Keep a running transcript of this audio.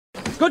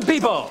Good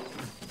people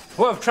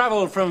who have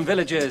traveled from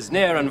villages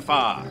near and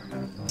far,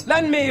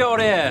 lend me your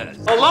ears.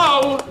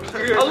 Hello?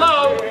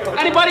 Hello?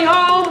 Anybody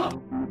home?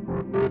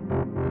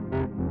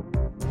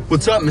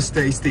 What's up, Miss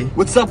Tasty?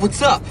 What's up?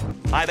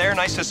 Hi there,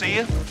 nice to see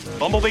you.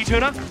 Bumblebee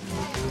tuna?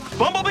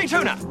 Bumblebee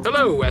tuna!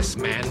 Hello,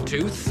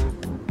 S-Man-Tooth.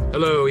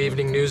 Hello,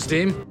 evening news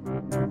team.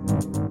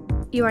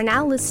 You are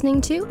now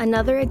listening to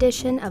another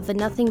edition of the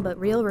Nothing But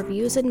Real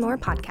Reviews and More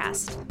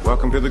podcast.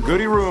 Welcome to the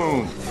goodie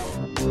room.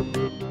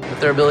 But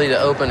their ability to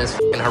open is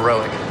f***ing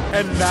heroic.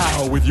 And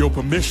now, with your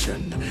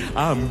permission,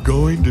 I'm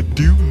going to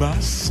do my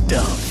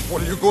stuff.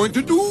 What are you going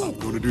to do? I'm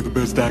going to do the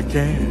best I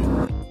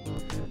can.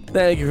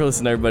 Thank you for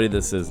listening, everybody.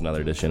 This is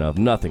another edition of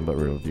Nothing But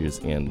Real Reviews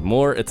and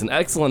More. It's an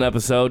excellent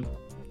episode.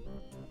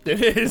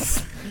 It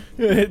is.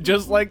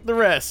 Just like the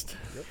rest.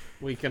 Yep.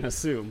 We can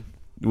assume.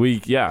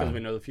 Yeah. Because we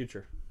know the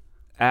future.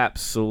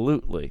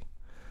 Absolutely.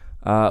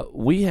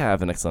 We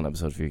have an excellent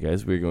episode for you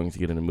guys. We're going to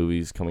get into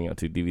movies coming out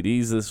to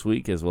DVDs this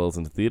week as well as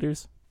into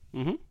theaters.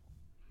 Mm-hmm.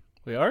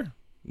 We are?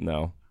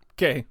 No.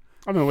 Okay.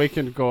 I mean, we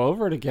can go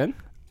over it again.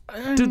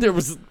 Dude, there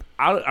was...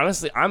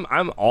 Honestly,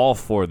 I'm all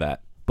for that.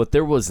 But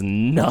there was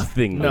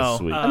nothing this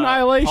week.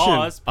 Annihilation.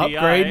 Pause.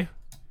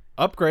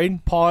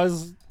 Upgrade.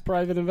 Pause.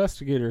 Private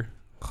investigator.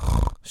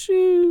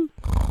 Shoo.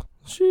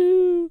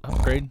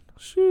 Upgrade.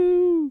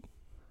 Shoo.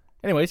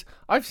 Anyways,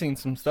 I've seen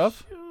some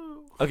stuff.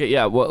 Okay,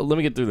 yeah, well, let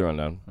me get through the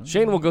rundown.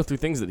 Shane will go through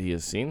things that he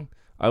has seen.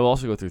 I will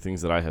also go through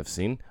things that I have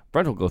seen.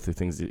 Brent will go through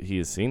things that he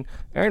has seen.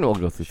 Aaron will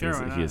go through things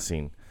that he has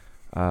seen.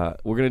 We're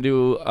going to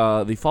do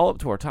the follow-up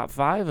to our top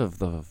 5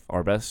 of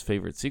our best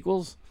favorite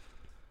sequels.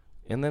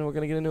 And then we're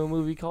going to get into a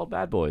movie called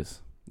Bad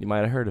Boys. You might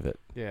have heard of it.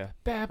 Yeah.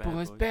 Bad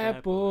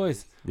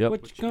boys. Yep.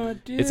 What you gonna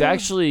do? It's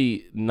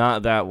actually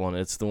not that one.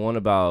 It's the one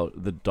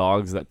about the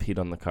dogs that peed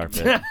on the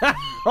carpet.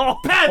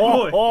 Bad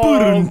Boy!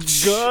 Oh,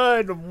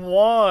 good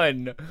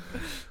one.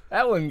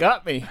 That one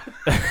got me.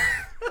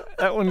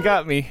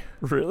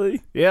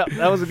 Really? Yeah,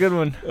 that was a good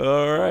one.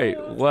 All right.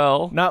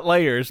 Well. Not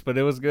layers, but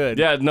it was good.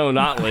 Yeah, no,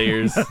 not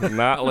layers.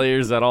 Not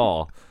layers at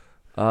all.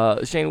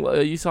 Shane,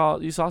 you saw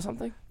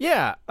something?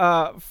 Yeah.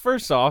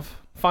 First off,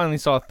 finally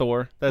saw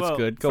Thor. That's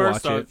good. Go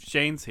watch it.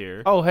 Shane's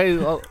here. Oh, hey,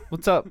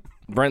 what's up?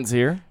 Brent's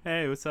here.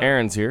 Hey, what's up?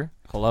 Aaron's here.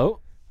 Hello?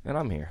 And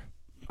I'm here.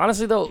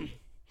 Honestly, though,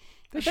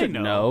 they should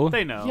know.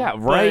 They know. Yeah,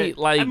 right.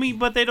 But,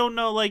 but they don't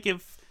know,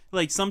 if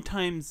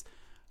sometimes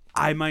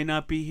I might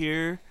not be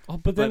here. Oh,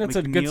 but then it's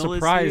a good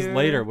surprise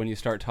later when you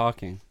start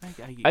talking.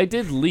 I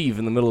did leave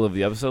in the middle of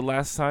the episode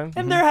last time.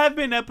 And there have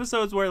been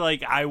episodes where,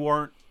 I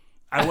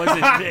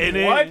wasn't in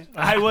it. What?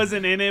 I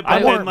wasn't in it. But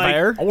I wasn't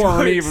there. I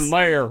wasn't even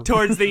there.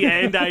 Towards the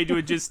end, I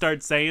would just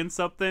start saying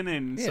something,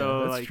 and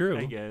yeah, that's true.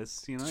 I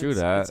guess True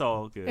that. It's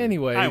all good.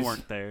 Anyways, I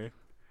weren't there.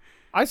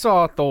 I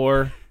saw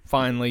Thor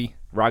finally.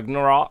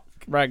 Ragnarok.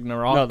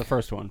 No, the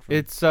first one.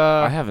 It's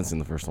I haven't seen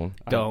the first one.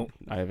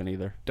 I haven't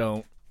either.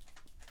 Don't.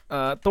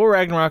 Thor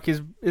Ragnarok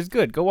is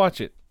good. Go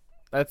watch it.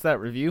 That's that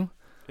review.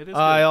 It is.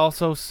 I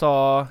also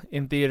saw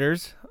in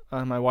theaters.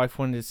 My wife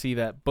wanted to see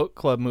that book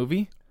club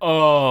movie.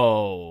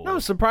 Oh. No,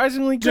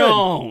 surprisingly good.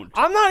 Don't.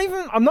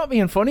 I'm not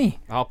being funny.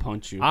 I'll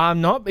punch you.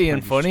 I'm not being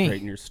funny.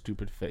 Straight in your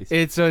stupid face.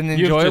 It's an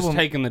enjoyable. You've just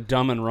taken the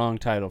dumb and wrong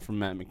title from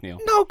Matt McNeil.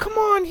 No, come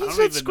on. He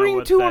said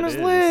Scream 2 on his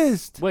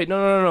list. Wait,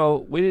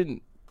 no. We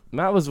didn't.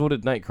 Matt was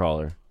voted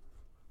Nightcrawler.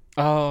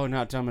 Oh,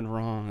 not dumb and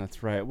wrong.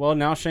 That's right. Well,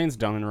 now Shane's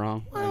dumb and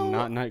wrong, and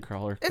not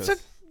Nightcrawler. It's a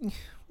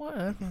what?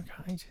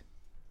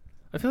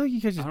 I feel like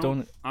you guys just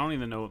don't. I don't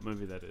even know what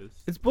movie that is.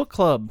 It's book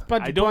club.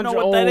 But I don't know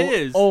what that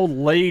is. Old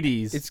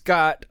ladies. It's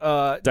got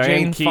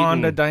Jane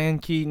Fonda, Diane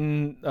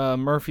Keaton,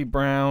 Murphy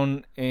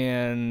Brown,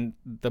 and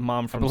the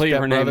mom from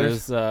Step her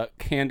Brothers. name is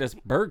Candace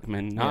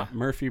Bergman, not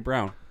Murphy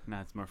Brown. No,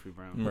 it's Murphy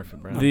Brown. Murphy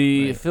Brown.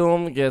 The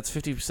film gets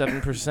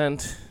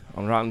 57%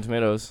 on Rotten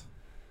Tomatoes.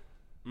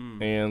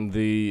 And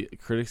the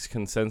critics'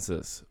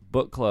 consensus,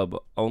 book club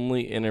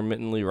only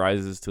intermittently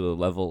rises to the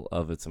level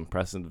of its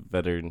impressive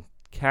veteran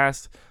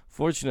cast.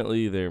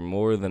 Fortunately, they're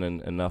more than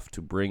enough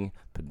to bring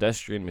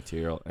pedestrian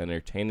material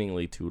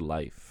entertainingly to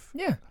life.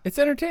 Yeah, it's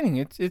entertaining.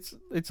 It's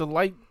a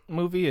light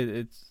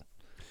movie.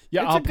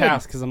 I'll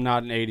pass because I'm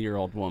not an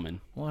 80-year-old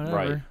woman. Whatever.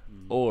 Right.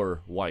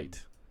 Or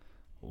white.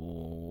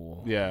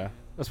 Oh. Yeah,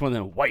 that's one of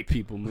them white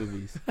people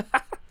movies.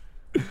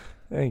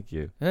 Thank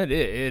you. It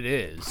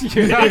is. It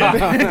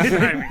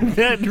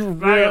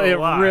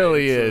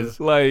really is.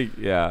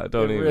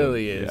 Don't even. It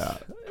really is. Yeah.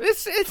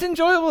 It's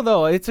enjoyable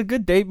though. It's a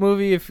good date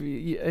movie if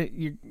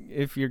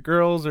your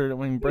girls or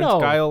when Brent's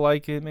guy will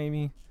like it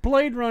maybe.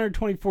 Blade Runner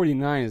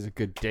 2049 is a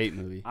good date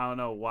movie. I don't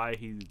know why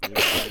he's doing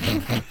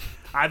that.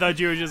 I thought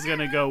you were just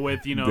gonna go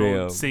with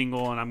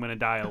single and I'm gonna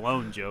die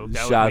alone joke.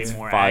 That Shots would be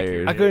more fired.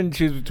 accurate. I couldn't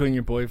choose between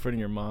your boyfriend and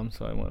your mom,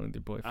 so I went with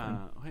your boyfriend.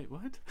 Wait,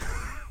 what?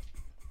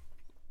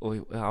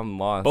 Wait, I'm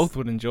lost. Both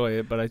would enjoy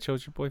it, but I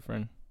chose your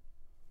boyfriend.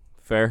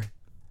 Fair.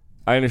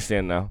 I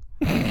understand now.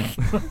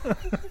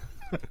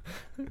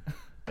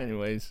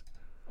 Anyways.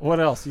 What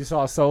else? You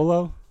saw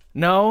Solo?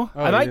 No.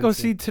 I might go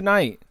see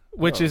tonight,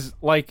 which is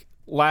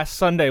last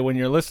Sunday when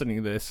you're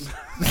listening to this.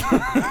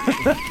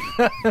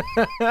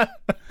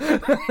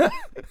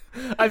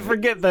 I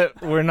forget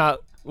that we're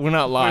not live. We're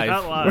not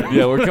live.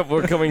 Yeah,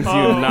 we're coming to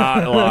you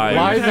not live.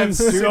 Live in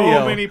studio.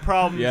 So many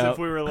problems if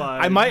we were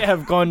live. I might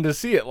have gone to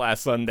see it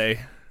last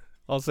Sunday.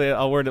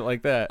 I'll word it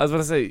like that. I was about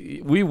to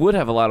say we would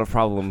have a lot of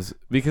problems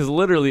because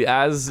literally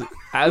as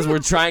we're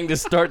trying to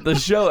start the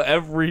show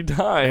every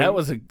time.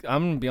 I'm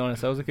gonna be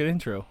honest, that was a good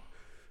intro.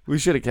 We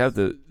should have kept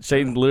it.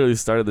 Shane literally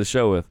started the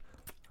show with,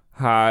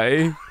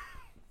 "Hi."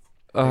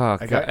 Oh,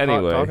 I got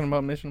anyway, talking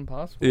about Mission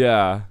Impossible.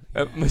 Yeah,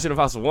 Mission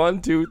Impossible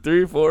 1, 2,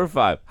 3, 4,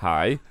 5.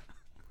 Hi.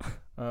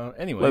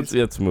 Anyways,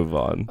 let's move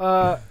on.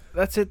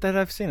 That's it that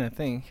I've seen. I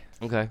think.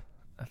 Okay.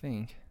 I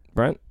think.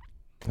 Brent,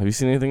 have you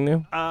seen anything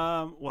new?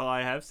 Well,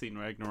 I have seen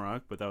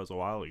Ragnarok, but that was a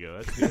while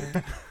ago. That's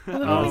good.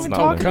 Don't even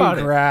talk about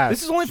it.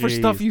 This is only for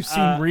stuff you've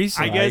seen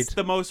recently. I guess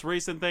the most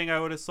recent thing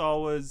I would have saw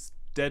was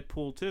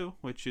Deadpool 2,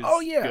 which is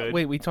good.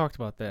 Wait, we talked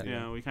about that.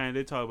 Yeah, we kind of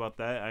did talk about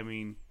that. I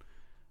mean,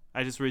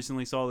 I just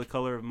recently saw The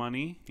Color of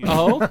Money.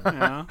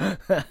 Yeah,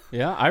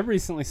 I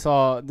recently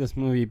saw this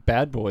movie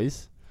Bad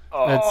Boys.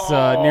 It's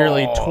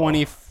nearly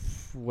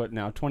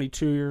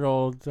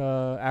 22-year-old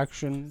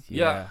action.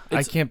 Yeah,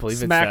 I can't believe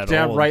it's smack that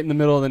dab old. right in the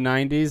middle of the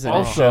 90s, and it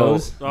Also,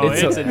 shows.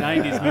 It's a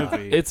 90s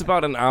movie. It's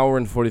about an hour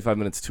and 45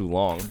 minutes too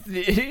long.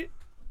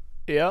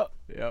 Yep.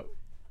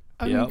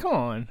 I mean, come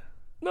on.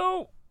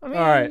 No. I mean,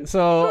 all right,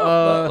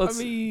 so let's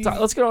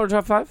get on our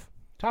top 5.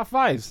 Top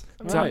 5s.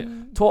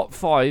 Top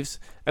 5s.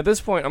 At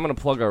this point, I'm going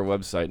to plug our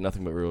website,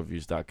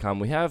 nothingbutreviews.com.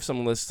 We have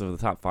some lists of the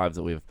top 5s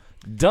that we've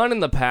done in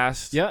the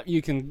past. Yeah,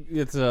 you can.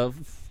 It's a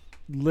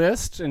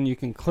list, and you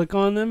can click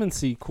on them and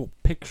see cool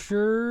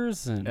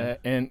pictures, and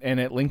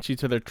it links you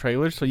to their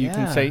trailers, so you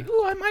can say,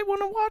 "Oh, I might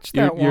want to watch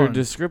that one." Your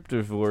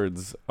descriptive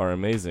words are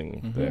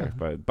amazing there.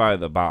 By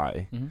the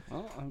by,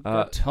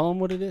 tell them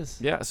what it is.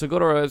 Yeah, so go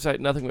to our website,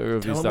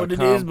 nothingbutreviews.com. Tell them what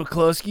it is,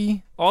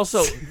 McCluskey.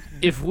 Also,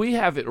 if we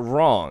have it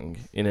wrong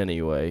in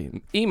any way,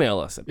 email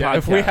us at podcast.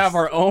 If we have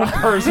our own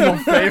personal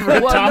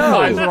favorite top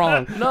 5s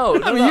wrong. No,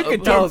 I mean, you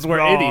can tell us we're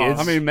idiots.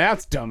 I mean,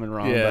 Matt's dumb and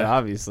wrong, but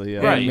obviously,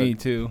 right. Me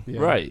too.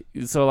 Yeah. Right.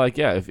 So,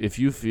 if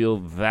you feel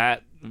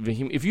that,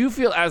 if you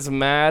feel as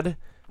mad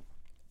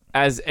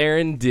as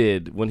Aaron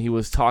did when he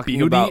was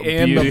talking about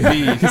and Beauty the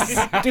Beast.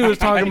 Dude was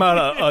talking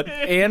about an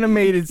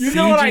animated You CGI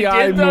know what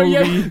I did, though? movie.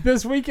 Yeah,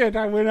 this weekend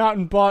I went out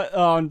and bought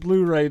on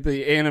Blu-ray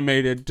the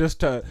animated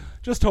just to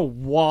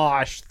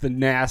wash the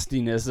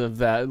nastiness of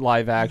that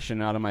live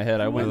action out of my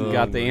head. I went and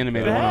got the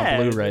animated one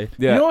on Blu-ray.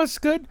 Yeah. You know what's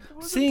good?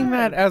 Seeing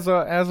that as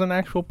an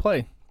actual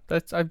play.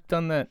 I've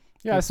done that.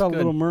 Yeah, I saw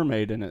Little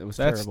Mermaid in it. It was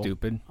That's terrible.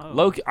 stupid.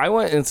 Loki. I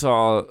went and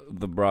saw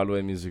the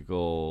Broadway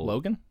musical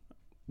Logan?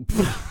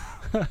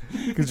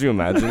 Could you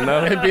imagine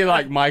though? It'd be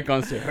like Mike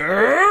on stage.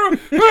 I'm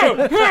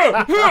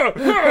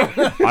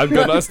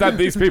gonna stab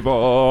these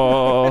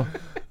people.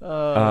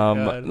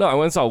 God. No, I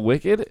went and saw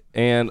Wicked,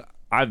 and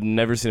I've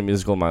never seen a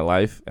musical in my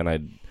life,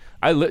 and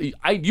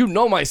you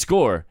know my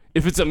score.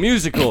 If it's a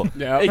musical,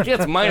 it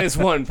gets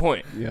 -1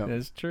 point. Yeah,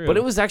 that's true. But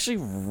it was actually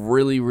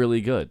really,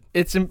 really good.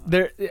 It's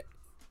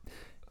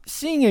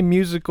seeing a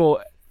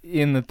musical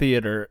in the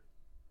theater.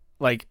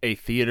 Like a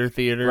theater,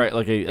 right?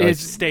 Like a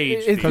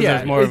stage, because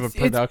there's more of a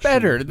production. It's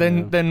better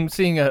than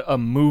seeing a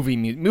movie.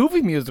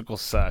 Movie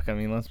musicals suck. I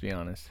mean, let's be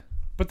honest.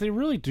 But they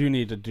really do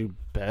need to do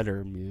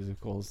better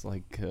musicals.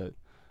 Like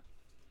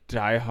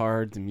Die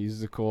Hard, the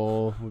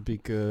musical would be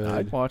good.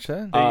 I'd watch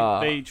that.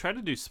 They tried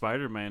to do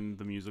Spider-Man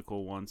the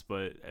musical once,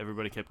 but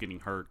everybody kept getting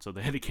hurt, so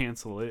they had to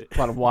cancel it. A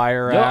lot of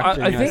wire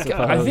acting.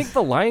 I think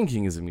The Lion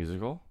King is a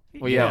musical.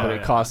 Well, yeah, but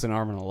it costs an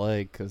arm and a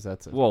leg because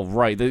that's a... Well,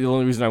 right. The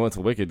only reason I went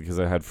to Wicked because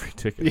I had free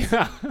tickets.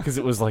 Yeah, because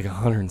it was like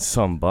 $100 and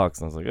some bucks,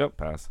 and I was like, "Yep,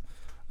 pass."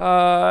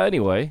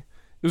 Anyway,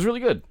 it was really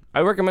good.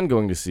 I recommend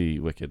going to see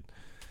Wicked.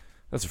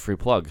 That's a free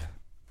plug.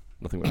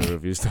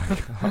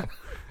 Nothingbutreviews.com.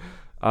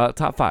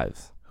 Top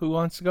 5s. Who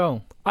wants to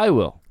go? I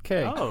will.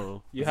 Okay.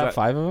 Oh, you have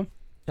 5 of them?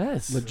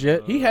 Yes.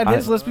 Legit? He had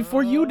his list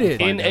before you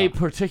did. In a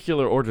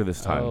particular order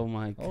this time. Oh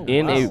my god.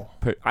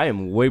 I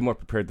am way more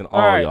prepared than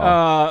all right,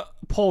 y'all.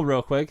 Poll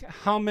real quick.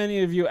 How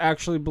many of you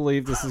actually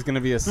believe this is going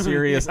to be a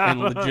serious and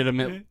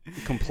legitimate,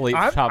 complete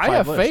top 5 I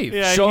have list? faith.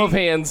 Yeah, show of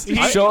hands.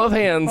 Show of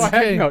hands.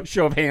 Okay. No,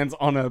 show of hands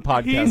on a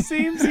podcast.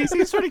 He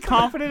seems pretty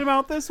confident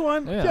about this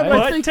one. Yeah,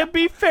 but to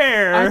be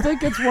fair, I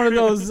think it's one of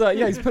those.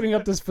 He's putting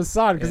up this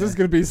facade because this is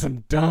going to be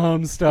some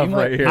dumb stuff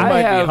right here. He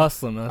might be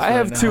hustling us. I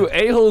have right 2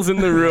 a-holes in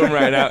the room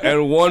right now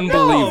and 1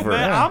 believer.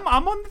 Man,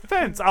 I'm on the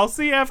fence. I'll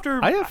see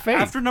after. I have faith.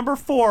 After number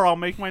 4, I'll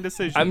make my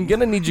decision. I'm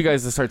gonna need you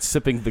guys to start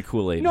sipping the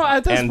Kool-Aid. No,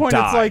 at this and point,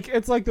 die.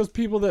 it's like those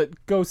people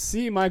that go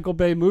see Michael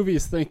Bay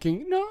movies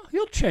thinking, no,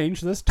 he'll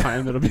change this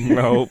time. It'll be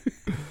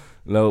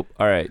Nope.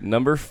 All right,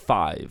 number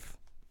 5.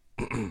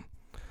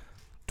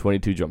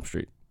 22 Jump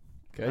Street.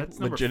 Okay, That's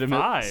legitimate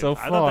number 5. so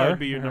far. I thought that would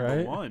be your number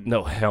right? 1.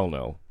 No, hell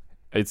no.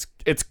 It's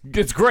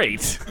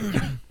great.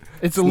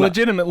 It's a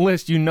legitimate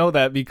list. You know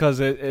that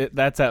because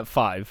that's at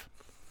 5.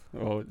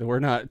 Oh, we're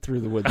not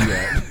through the woods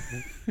yet.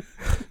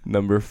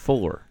 Number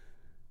 4,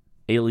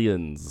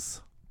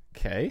 Aliens.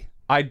 Okay,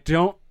 I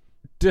don't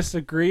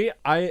disagree.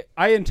 I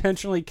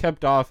intentionally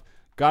kept off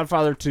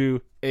Godfather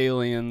 2,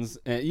 Aliens,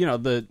 and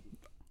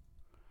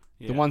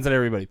The ones that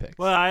everybody picks.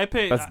 Well, I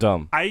picked. That's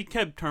dumb. I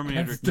kept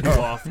Terminator 2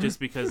 off just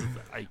because.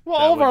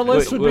 All of our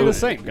lists would be the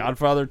same.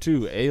 Godfather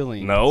 2,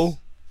 Aliens. No.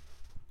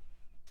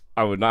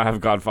 I would not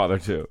have Godfather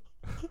 2.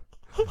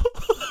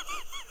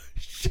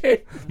 Shane,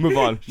 Move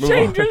on.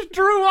 Shane just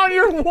drew on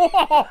your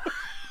wall.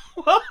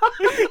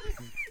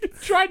 He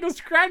tried to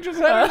scratch his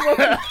head.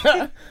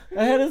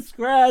 I had a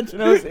scratch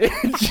and I was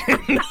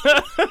itching.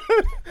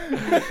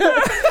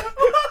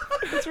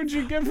 That's what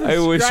you get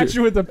for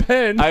scratching with a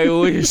pen. I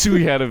wish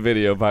we had a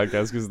video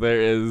podcast because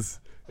there is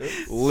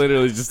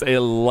literally just a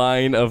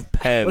line of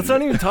pen. Let's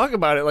not even talk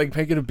about it like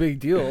make it a big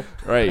deal.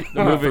 Right.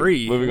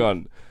 Moving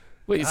on.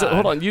 Wait, so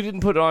hold on. You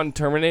didn't put on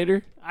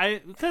Terminator?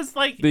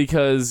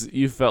 Because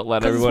you felt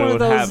like everyone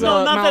would have it.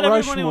 No, not that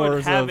everyone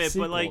would have it,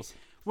 but like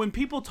when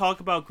people talk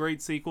about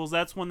great sequels,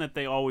 that's one that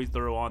they always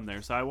throw on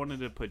there. So I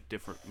wanted to put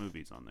different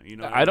movies on there. You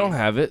know, I don't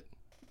have it.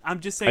 I'm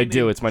just saying. I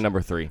do. It's my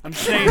number 3. I'm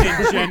saying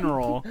in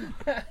general.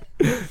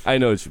 I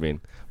know what you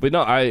mean, but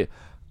no, I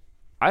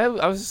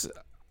was.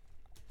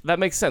 That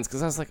makes sense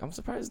because I was like, I'm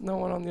surprised no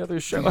one on the other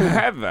show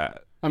had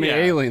that. I mean,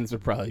 Aliens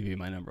would probably be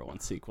my number 1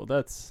 sequel.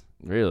 That's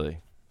really.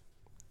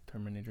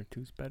 Terminator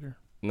 2's better.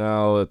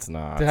 No, it's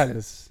not. That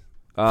is.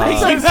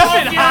 It's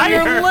like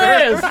higher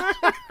list.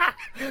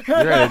 You're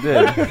right, I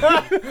did.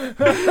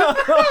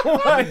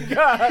 Oh my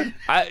god!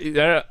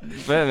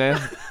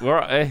 Man,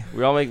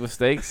 we all make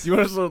mistakes. You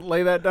want us to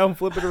lay that down,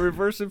 flip it, and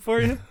reverse it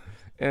for you?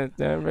 And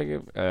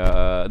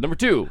number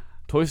 2,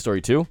 Toy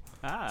Story 2.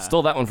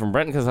 Stole that one from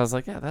Brent because I was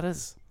like, yeah, that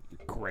is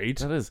great.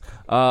 That is.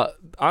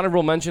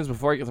 Honorable mentions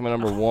before I get to my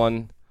number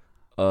 1: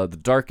 The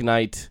Dark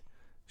Knight,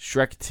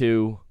 Shrek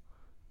 2,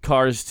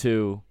 Cars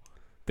 2,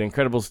 The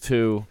Incredibles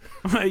 2.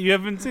 You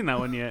haven't seen that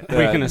one yet.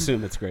 We can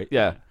assume it's great.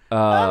 Yeah.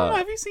 I don't know.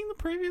 Have you seen the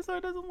previews?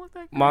 It doesn't look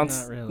that good. Not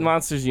really.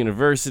 Monsters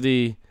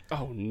University.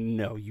 Oh,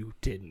 no, you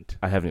didn't.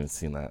 I haven't even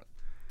seen that.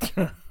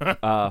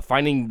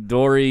 Finding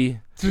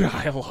Dory.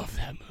 I love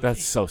that movie.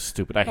 That's so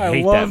stupid. I I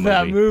hate love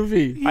that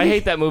movie. I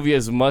hate that movie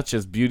as much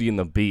as Beauty and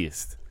the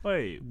Beast.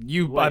 Wait,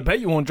 I bet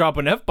you won't drop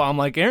an F-bomb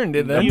like Aaron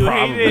did then. You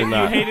Probably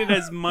not. hate it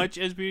as much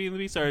as Beauty and the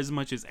Beast, or as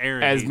much as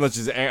Aaron? As much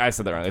as Aaron, I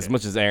said that wrong. As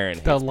much as Aaron.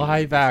 The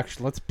live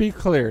action. Let's be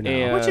clear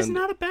now. Which is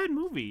not a bad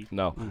movie.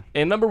 No.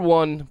 And number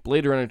 1,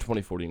 Blade Runner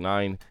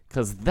 2049,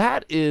 because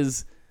that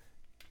is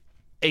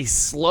a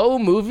slow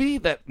movie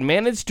that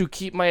managed to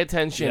keep my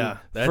attention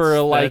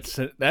for like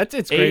that's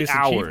its 8 greatest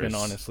hours. achievement,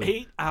 honestly.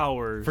 8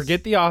 hours.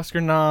 Forget the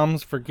Oscar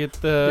noms. Forget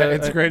the.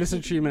 Its greatest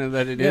achievement is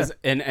that it is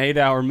an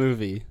 8-hour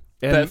movie.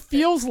 And that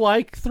feels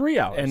like 3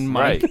 hours. And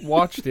Mike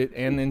watched it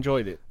and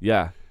enjoyed it.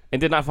 Yeah, and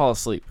did not fall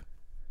asleep.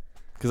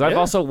 Because I've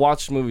also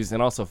watched movies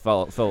and also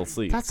fell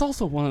asleep. That's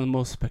also one of the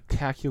most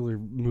spectacular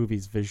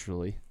movies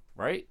visually.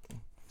 Right?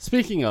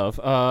 Speaking of,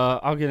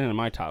 I'll get into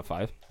my top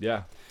 5.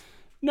 Yeah.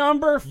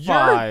 Number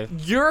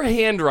 5. Your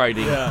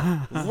handwriting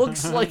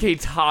looks like a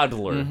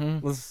toddler. Mm-hmm.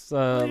 Let's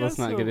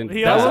not get into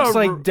that. That looks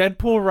like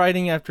Deadpool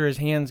writing after his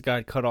hands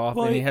got cut off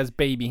and he has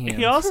baby hands.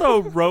 He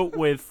also wrote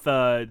with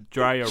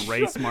dry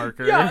erase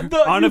marker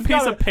on a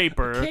piece of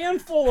paper. A can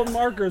full of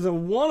markers,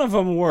 and one of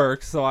them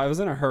works, so I was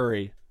in a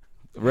hurry.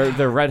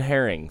 They're red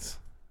herrings.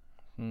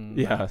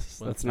 Yes,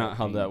 that's not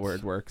how that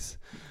word works.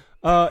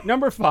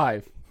 Number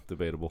 5.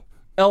 Debatable.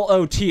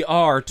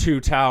 LOTR 2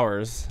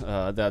 Towers.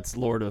 That's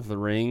Lord of the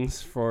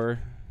Rings for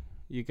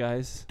you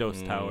guys.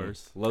 Those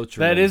Towers.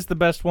 That is the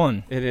best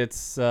one.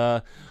 It's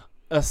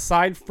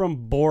aside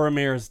from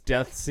Boromir's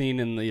death scene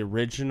in the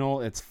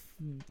original, it's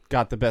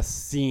got the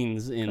best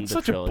scenes in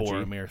the trilogy. Such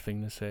a Boromir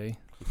thing to say.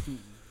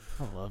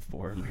 I love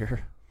Boromir.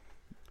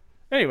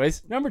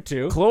 Anyways, number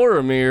 2.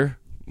 Chloromir.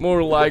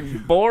 More like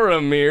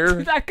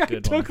Boromir. That guy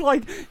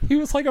he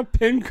was like a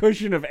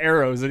pincushion of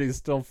arrows and he's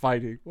still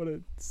fighting. What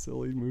a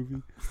silly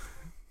movie.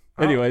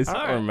 Anyways,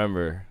 I don't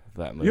remember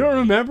that movie. You don't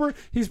remember?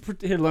 He's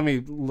here. Let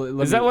me.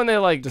 Is that when they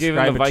like gave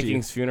him the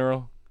Vikings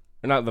funeral?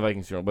 Or not the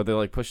Vikings funeral, but they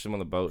like pushed him on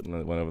the boat and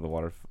then went over the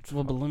water.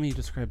 Well, but let me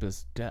describe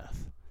his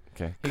death.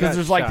 Okay. Because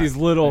there's like these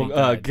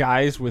little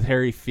guys with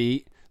hairy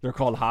feet. They're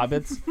called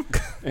hobbits.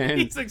 And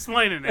he's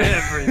explaining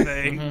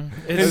everything.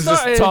 It's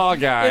just tall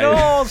guy. It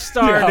all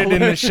started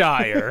in the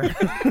Shire.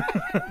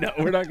 No,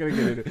 we're not going to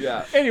get into it.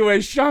 Yeah. Anyway,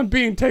 Sean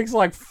Bean takes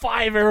like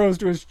 5 arrows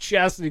to his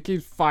chest and he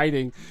keeps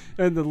fighting.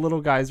 And the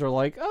little guys are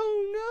like,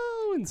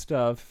 oh no, and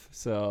stuff.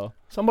 So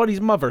somebody's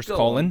mother's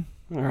calling.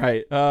 All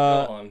right. Go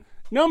on.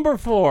 Number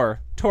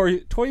 4,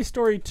 Toy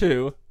Story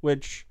 2,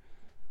 which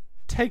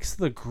takes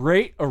the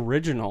great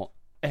original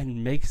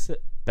and makes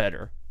it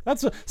better.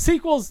 That's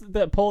sequels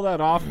that pull that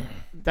off.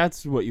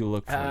 That's what you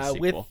look for. In a sequel.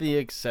 With the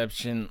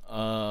exception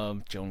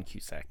of Joan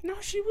Cusack. No,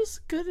 she was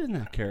good in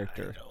that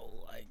character. I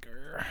don't like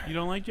her. You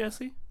don't like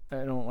Jessie?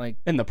 I don't like.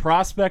 And the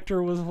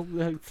Prospector was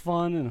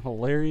fun and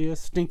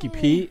hilarious. Stinky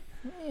Pete.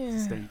 Yeah.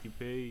 Stinky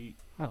Pete.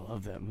 I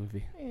love that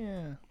movie.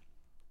 Yeah.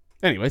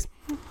 Anyways,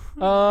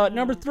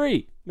 number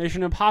 3,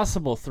 Mission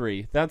Impossible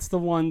 3. That's the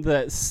one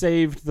that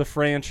saved the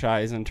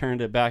franchise and turned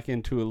it back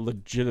into a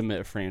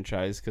legitimate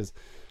franchise because.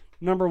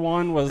 Number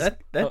 1 was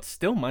that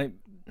still might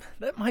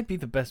That might be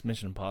the best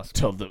Mission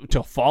Impossible.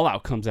 Till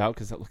Fallout comes out,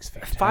 because that looks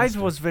fantastic. 5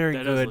 was very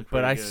good,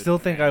 but I still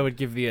think I would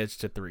give the edge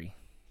to 3.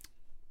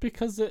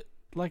 Because it,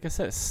 like I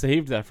said, it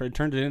saved that. It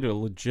turned it into a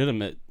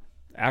legitimate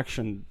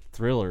action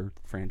thriller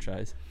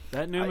franchise.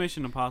 That new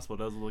Mission Impossible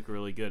does look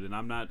really good, and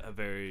I'm not a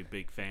very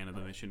big fan of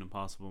the Mission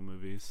Impossible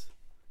movies.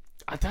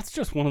 That's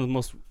just one of the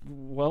most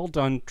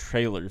well-done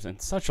trailers in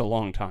such a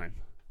long time.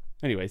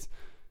 Anyways,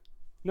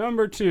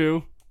 number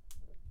 2,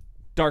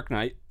 Dark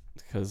Knight,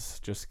 because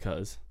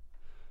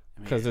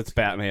it's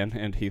Batman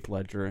and Heath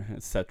Ledger,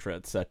 etc.,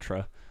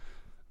 etc.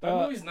 That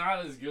movie's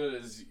not as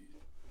good as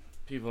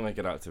people make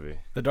it out to be.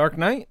 The Dark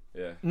Knight?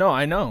 Yeah. No,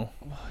 I know.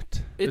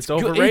 What? It's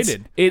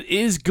overrated. It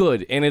is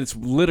good, and it's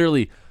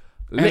literally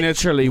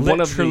one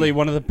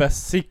of the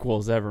best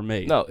sequels ever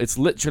made. No, it's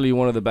literally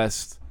one of the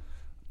best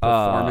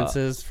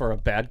performances for a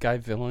bad guy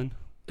villain.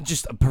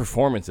 Just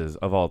performances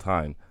of all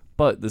time.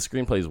 But the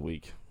screenplay is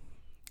weak.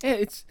 Yeah,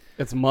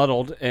 it's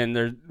muddled,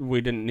 and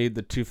we didn't need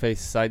the Two-Face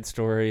side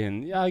story.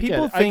 And yeah, I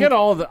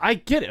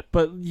get it,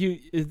 but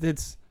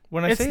it's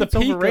when I say it's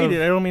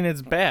overrated, I don't mean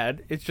it's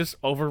bad. It's just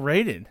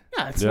overrated.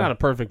 Yeah, it's not a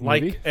perfect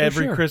movie, like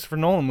every Christopher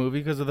Nolan movie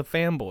because of the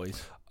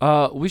fanboys.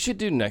 We should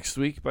do next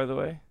week, by the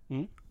way.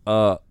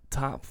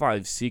 Top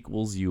 5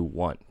 sequels you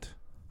want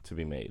to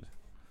be made.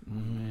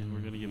 Man,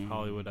 we're gonna give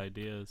Hollywood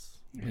ideas.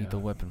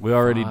 Lethal Weapon. We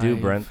already do,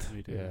 Brent.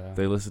 We do. Yeah.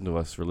 They listen to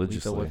us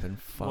religiously. Lethal Weapon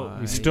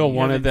 5. We still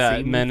wanted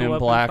that Men in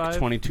Black 5?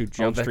 22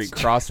 Jump Street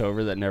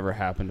crossover that never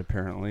happened,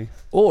 apparently.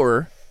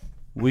 Or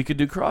we could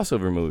do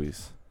crossover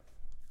movies.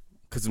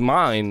 Because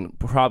mine,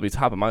 probably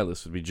top of my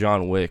list, would be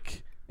John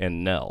Wick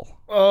and Nell.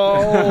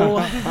 Oh,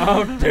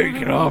 I'm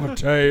taking off a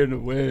tie in the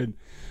wind.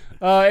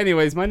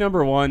 Anyways, my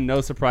number 1,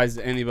 no surprise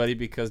to anybody,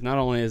 because not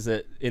only is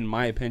it, in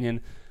my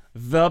opinion,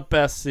 the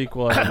best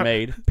sequel ever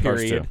made,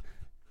 period.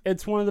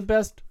 It's one of the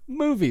best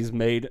movies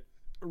made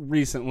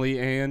recently,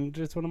 and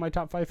it's one of my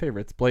top 5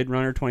 favorites, Blade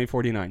Runner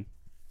 2049.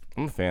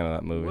 I'm a fan of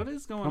that movie. What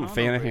is going on? I'm a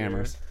fan of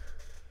hammers.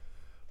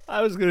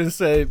 I was going to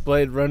say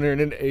Blade Runner in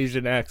an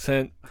Asian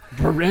accent.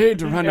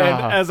 Blade Runner.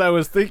 And as I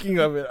was thinking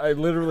of it, I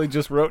literally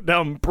just wrote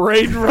down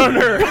Braid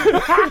Runner.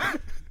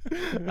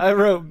 I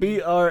wrote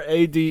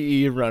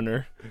BRADE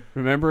Runner.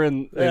 Remember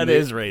that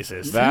is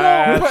racist.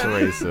 That's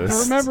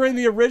racist. Remember in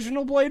the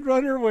original Blade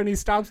Runner when he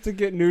stops to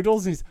get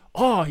noodles, he's,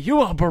 "Oh, you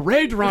are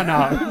Blade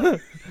Runner."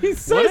 He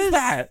says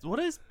that. What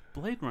is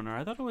Blade Runner?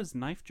 I thought it was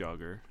Knife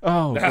Jogger.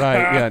 Oh, right,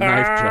 yeah,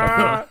 Knife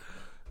Jogger.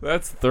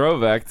 That's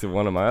throwback to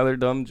one of my other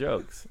dumb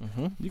jokes.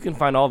 You can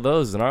find all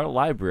those in our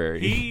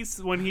library.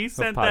 When he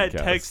sent that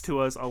text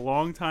to us a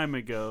long time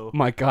ago.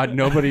 My God,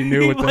 nobody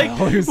knew what the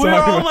hell he was talking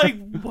about. We were all about.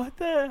 like, what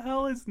the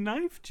hell is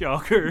Knife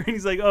Jogger? And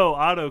he's like, oh,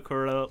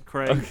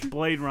 autocorrect,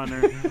 Blade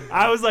Runner.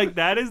 I was like,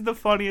 that is the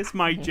funniest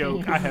Mike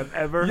joke I have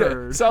ever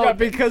heard. So,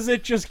 because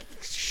it just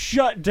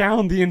shut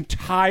down the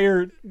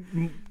entire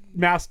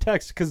mass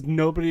text because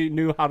nobody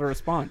knew how to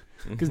respond.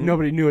 Because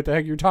nobody knew what the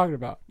heck you were talking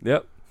about.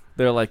 Yep.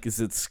 They're like, is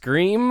it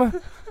Scream?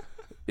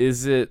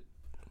 Is it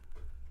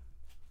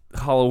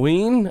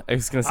Halloween? I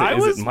was going to say,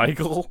 is it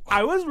Michael?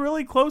 I was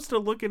really close to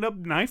looking up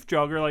Knife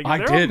Jogger. Like, I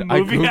did. I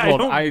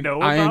Googled. I don't know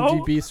about?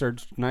 IMDb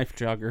searched Knife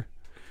Jogger.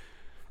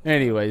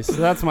 Anyways, so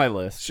that's my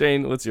list.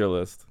 Shane, what's your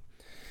list?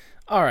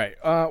 All right.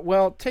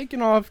 Well,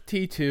 taking off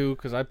T2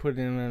 because I put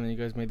it in and you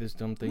guys made this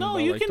dumb thing. No, about,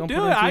 you like, can don't do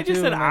put it. in I just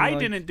T2, said and I like,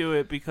 didn't do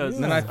it because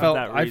then I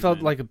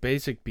felt like a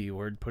basic B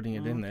word putting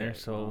it in there.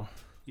 So well,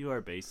 you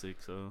are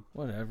basic, so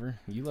whatever.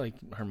 You like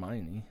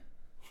Hermione.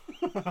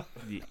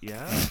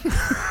 Yeah.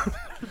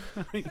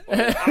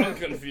 I'm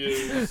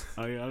confused.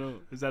 Oh, yeah, I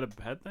don't. Is that a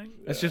bad thing?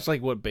 That's just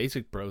like what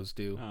basic bros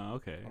do. Oh,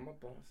 okay.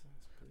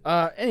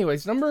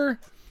 Anyways, number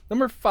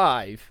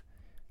 5,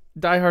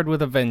 Die Hard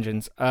with a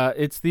Vengeance.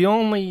 It's the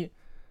only.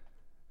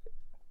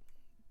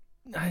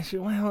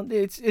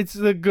 It's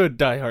a good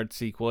Die Hard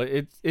sequel.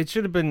 It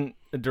should have been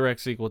a direct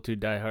sequel to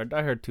Die Hard.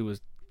 Die Hard 2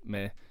 was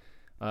meh.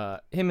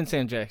 Him and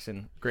Sam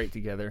Jackson, great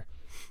together.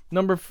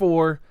 Number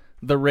 4,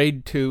 The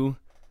Raid 2.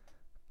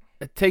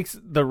 It takes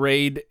The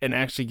Raid and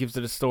actually gives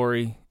it a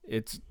story.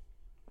 It's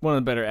one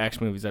of the better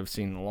action movies I've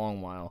seen in a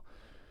long while.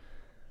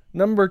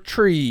 Number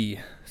 3,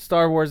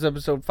 Star Wars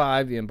Episode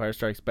 5, The Empire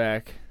Strikes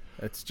Back.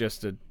 That's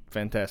just a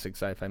fantastic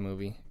sci-fi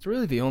movie. It's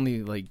really the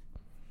only, like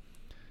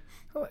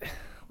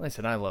I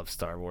said, I love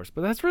Star Wars,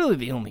 but that's really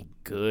the only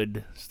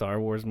good Star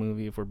Wars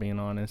movie, if we're being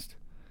honest.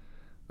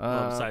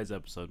 Besides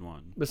Episode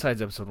 1.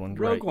 Besides Episode 1,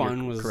 Rogue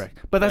One was correct.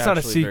 But that's not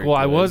a sequel.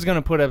 I was going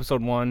to put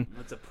Episode 1.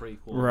 That's a prequel.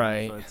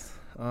 Right. So it's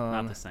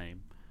not the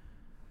same.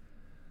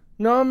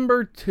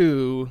 Number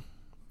 2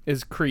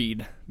 is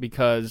Creed,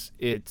 because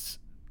it's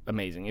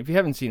amazing. If you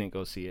haven't seen it,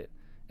 go see it.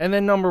 And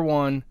then number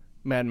 1,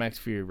 Mad Max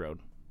Fury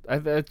Road.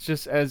 That's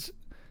just, as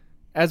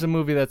a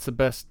movie, that's the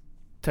best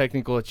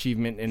technical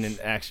achievement in an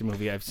action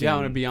movie I've seen. Yeah,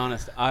 I'm going to be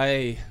honest.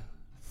 I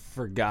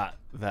forgot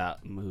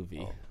that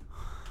movie.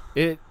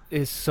 It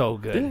is so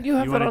good. Didn't you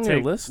have that on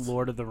your list?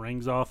 Lord of the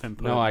Rings off and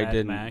put I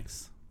didn't.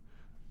 Max?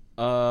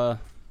 No,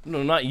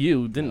 not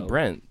you. Didn't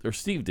Brent or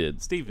Steve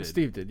did? Steve did.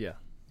 Steve did, yeah.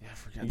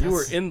 You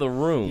were in the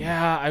room.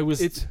 Yeah, I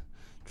was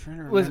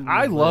Listen,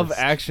 I love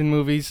action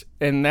movies,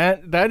 and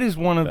that is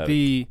one of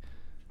the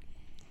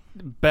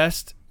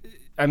best.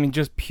 I mean,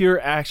 just pure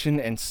action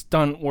and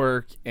stunt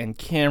work and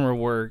camera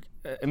work.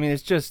 I mean,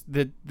 it's just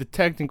the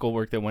technical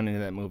work that went into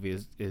that movie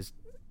is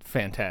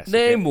fantastic.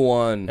 Name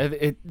one.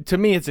 To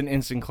me, it's an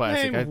instant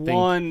classic. Name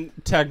one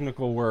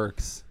technical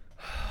works.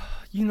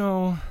 You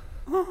know,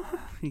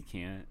 he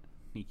can't.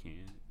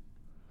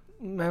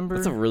 Remember?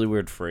 That's a really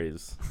weird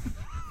phrase.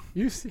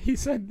 He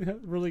said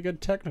really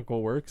good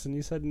technical works, and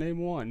you said name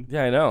one.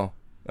 Yeah, I know.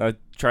 I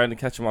tried to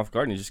catch him off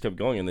guard, and he just kept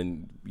going, and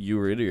then you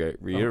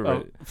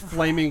reiterate.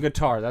 Flaming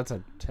guitar. That's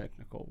a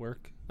technical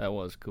work. That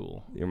was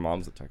cool. Your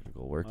mom's a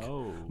technical work.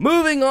 Oh.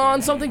 Moving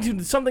on,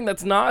 something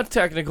that's not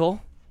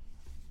technical.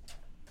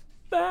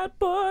 Bad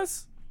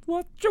Boys,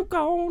 what you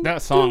gonna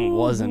That song do?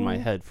 was in my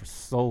head for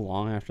so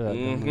long after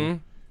that.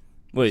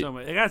 Wait. So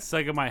it got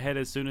stuck in my head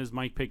as soon as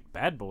Mike picked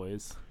Bad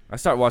Boys. I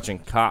started watching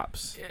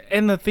Cops.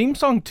 And the theme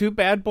song to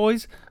Bad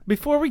Boys,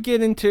 before we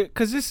get into,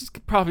 because this is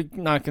probably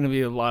not going to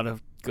be a lot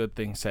of good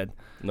things said.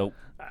 Nope.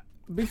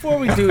 Before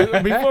we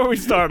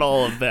start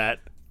all of that,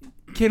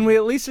 can we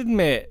at least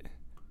admit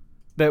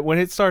that when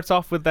it starts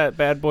off with that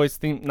Bad Boys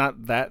theme,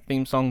 not that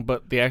theme song,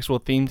 but the actual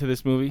theme to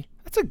this movie,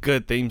 that's a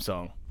good theme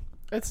song.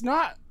 It's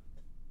not.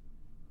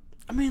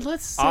 I mean,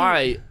 let's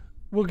say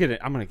we'll get it.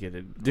 I'm gonna get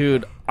it,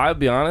 dude. I'll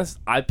be honest.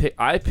 I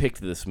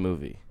picked this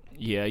movie.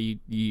 Yeah,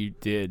 you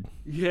did.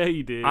 Yeah,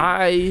 you did.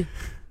 I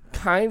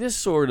kind of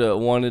sort of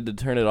wanted to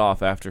turn it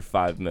off after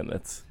 5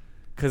 minutes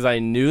because I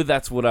knew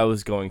that's what I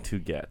was going to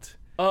get.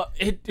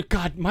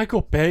 God,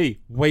 Michael Bay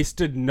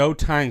wasted no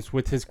times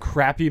with his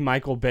crappy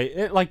Michael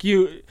Bay.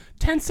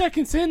 10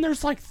 seconds in,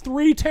 there's like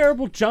 3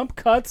 terrible jump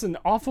cuts and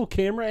awful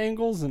camera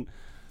angles, and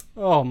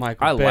Michael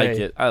Bay. I like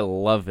it. I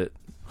love it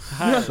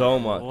so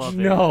much.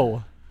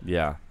 No.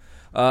 Yeah.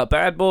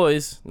 Bad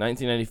Boys,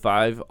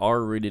 1995,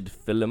 R-rated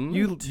film.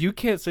 You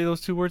can't say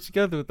those 2 words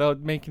together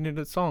without making it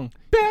a song.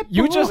 Bad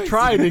You Boys. just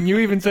tried, and you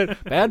even said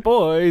Bad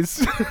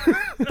Boys.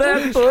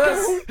 Bad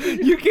Boys.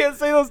 You can't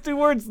say those 2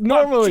 words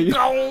normally.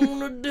 What you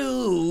gonna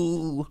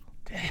do?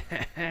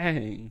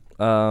 Dang.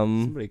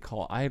 Somebody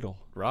call Idol.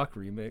 Rock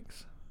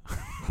remix.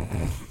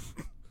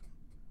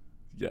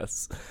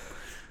 Yes.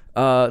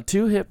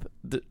 Too hip.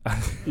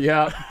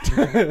 Yeah.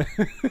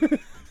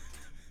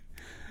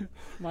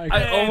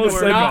 I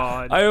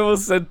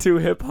almost said too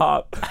hip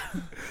hop.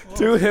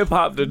 Too hip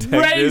hop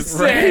detectives.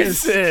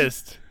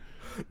 Racist.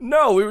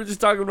 No, we were just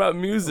talking about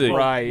music.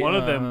 Right. One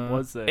of them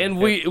was that. And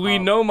we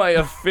know my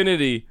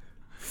affinity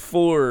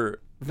for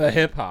the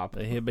hip hop.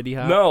 The hibbity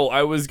hop. No,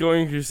 I was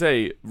going to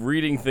say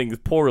reading things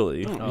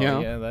poorly.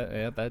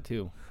 That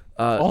too.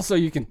 Also,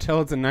 you can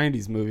tell it's a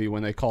 90s movie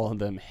when they call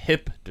them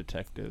hip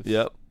detectives.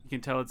 Yep. You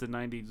can tell it's a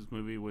 90s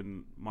movie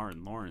when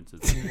Martin Lawrence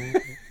is in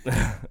it.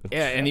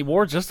 Yeah, and he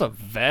wore just a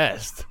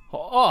vest.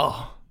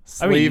 Oh.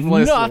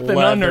 Sleeveless nothing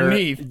leather.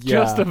 underneath,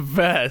 just a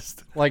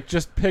vest. Like,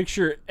 just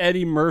picture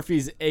Eddie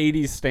Murphy's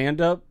 80s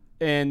stand-up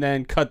and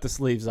then cut the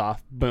sleeves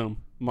off. Boom.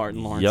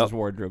 Martin Lawrence's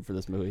wardrobe for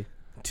this movie.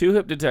 2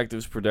 hip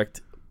detectives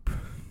protect...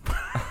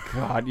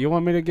 God, you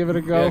want me to give it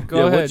a go? Yeah,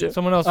 go ahead.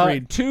 Someone else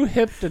read. 2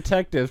 hip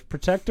detectives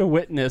protect a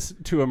witness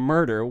to a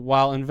murder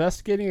while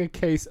investigating a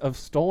case of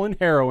stolen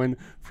heroin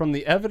from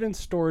the evidence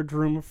storage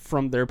room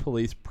from their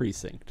police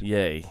precinct.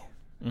 Yay.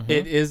 Mm-hmm.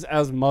 It is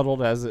as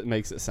muddled as it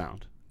makes it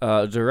sound.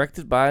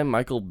 Directed by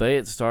Michael Bay.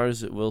 It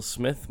stars Will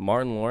Smith,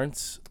 Martin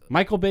Lawrence.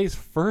 Michael Bay's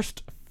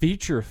first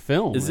feature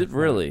film. Is it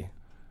really?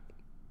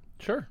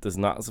 Sure. Does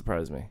not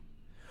surprise me.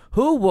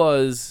 Who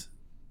was...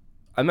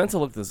 I meant to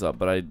look this up,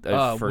 but I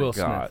forgot. Will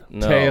Smith.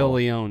 No. Téa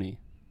Leoni.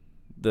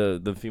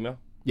 The female?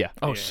 Yeah.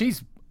 Oh, yeah.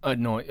 She's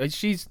annoying.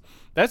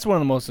 That's one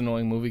of the most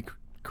annoying movie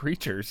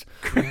creatures.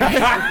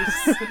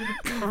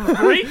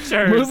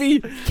 Movie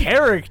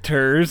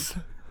characters.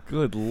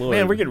 Good lord.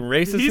 Man, we're getting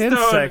racist and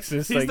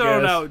sexist. He's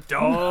throwing out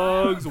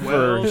dogs,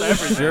 whales,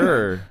 everything.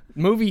 Sure.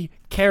 Movie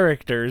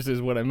characters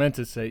is what I meant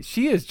to say.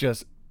 She is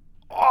just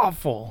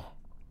awful.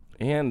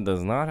 And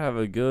does not have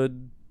a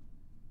good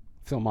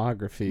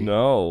filmography.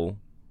 No.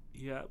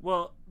 Yeah,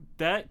 well,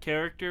 that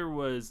character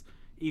was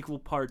equal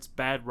parts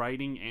bad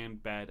writing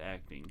and bad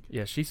acting.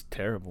 Yeah, she's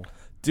terrible.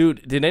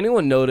 Dude, did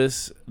anyone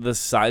notice the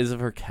size of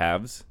her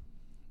calves?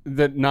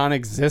 The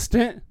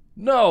non-existent?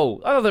 No.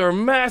 Oh, they were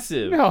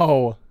massive.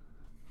 No.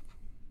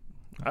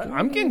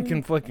 I'm getting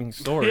conflicting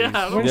stories.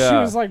 Yeah, when she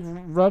was like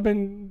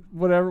rubbing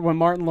whatever, when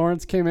Martin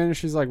Lawrence came in and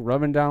she's like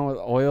rubbing down with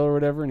oil or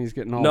whatever, and he's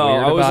getting all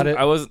weird about it.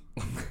 I was.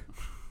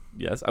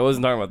 Yes, I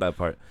wasn't talking about that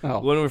part. Oh.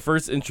 When we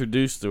first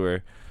introduced to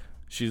her,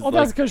 she's like,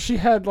 that's because she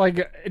had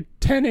like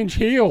 10-inch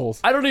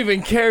heels. I don't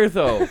even care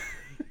though.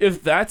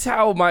 If that's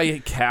how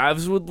my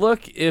calves would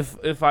look,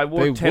 if I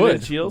wore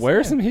 10-inch heels,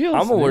 wear some heels.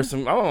 I'm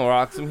gonna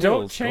rock some heels.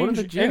 Don't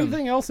change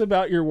anything else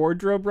about your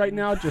wardrobe right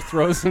now. Just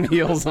throw some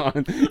heels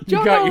on.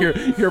 You got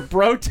your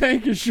bro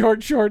tank and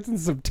short shorts and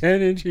some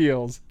 10-inch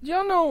heels.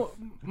 Y'all know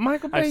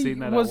Michael Bay I've seen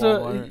that was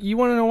at Walmart. You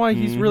want to know why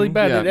he's really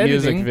bad at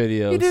editing? Music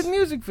videos. He did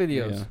music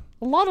videos. Yeah.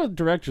 A lot of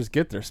directors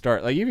get their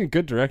start. Like even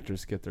good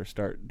directors get their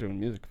start doing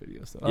music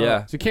videos. Though.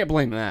 Yeah. So you can't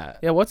blame that.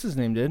 Yeah. What's his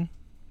name? Did?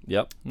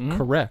 Yep.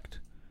 Correct.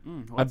 I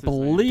What's his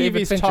name? believe David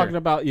he's Fincher. talking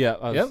about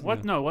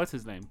What? No, what's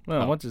his name?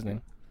 No, what's his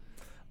name?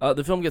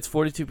 The film gets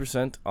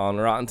 42% on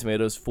Rotten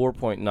Tomatoes,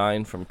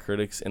 4.9 from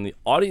critics, and the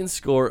audience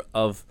score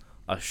of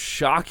a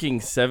shocking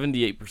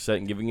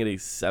 78%, giving it a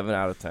 7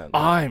 out of 10.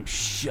 I'm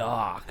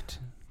shocked.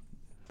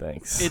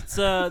 Thanks. It's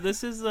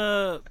this is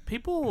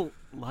people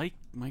like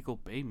Michael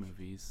Bay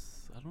movies.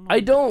 I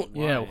don't.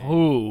 Why. Yeah,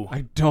 who?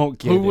 I don't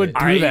get Who it. would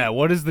do that?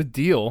 What is the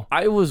deal?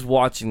 I was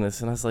watching this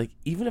and I was like,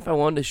 even if I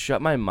wanted to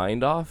shut my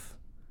mind off,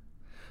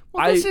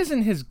 Well, this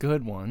isn't his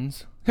good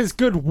ones. His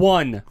good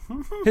one.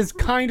 His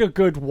kind of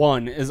good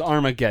one is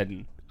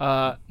Armageddon.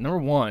 Number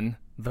 1,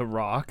 The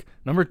Rock.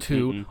 Number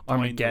 2,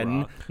 Armageddon.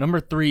 Rock. Number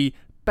 3,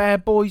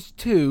 Bad Boys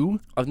 2.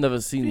 I've never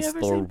seen Have you ever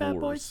Star seen Bad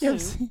Wars.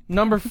 Boys 2?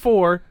 Number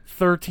 4,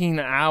 13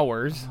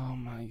 Hours. Oh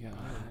my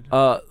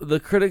god. The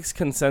critics'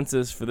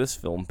 consensus for this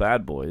film,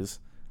 Bad Boys,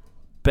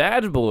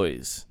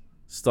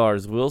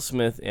 stars Will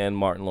Smith and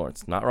Martin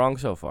Lawrence. Not wrong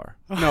so far.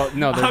 No,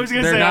 I was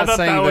gonna they're say, I not thought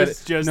saying that that.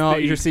 was just no,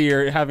 the- you see,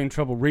 you're having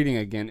trouble reading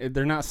again.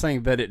 They're not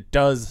saying that it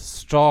does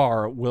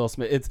star Will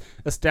Smith. It's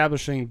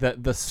establishing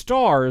that the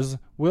stars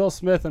Will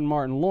Smith and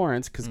Martin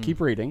Lawrence. Because keep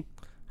reading.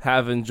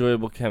 Have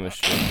enjoyable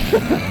chemistry.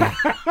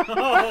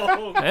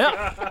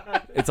 Yeah.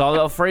 It's all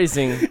about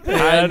phrasing.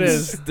 Yeah, I'm it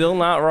is. still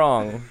not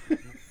wrong.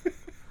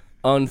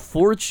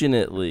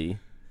 Unfortunately,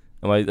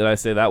 did I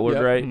say that word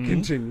Yep. right?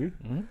 Continue.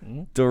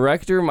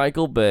 Director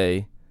Michael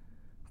Bay,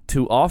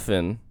 too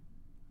often,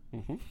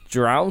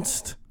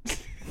 trounced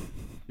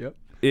Yep.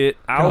 it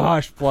out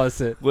Gosh bless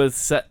it. with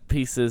set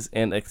pieces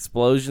and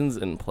explosions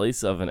in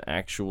place of an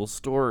actual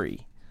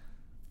story.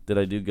 Did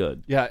I do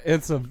good? Yeah,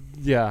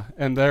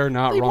 and they're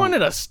not They wrong.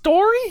 wanted a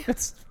story?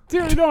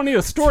 Dude, you don't need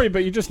a story,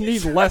 but you just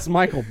need less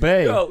Michael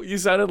Bay. No, you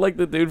sounded like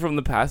the dude from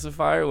The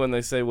Pacifier when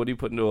they say, "What do you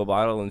put into a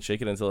bottle and shake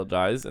it until it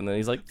dies?" And then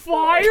he's like,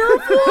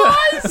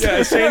 Fireflies.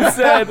 "Yeah." Shane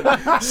said,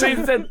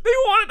 "They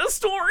wanted a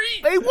story."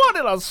 They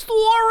wanted a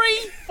story?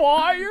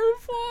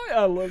 Firefly.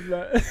 I love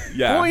that.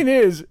 Yeah. Point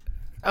is,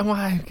 well,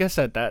 I guess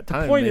at that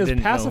time, Point they is,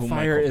 didn't know who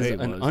Pacifier Michael is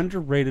Bay an was.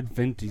 underrated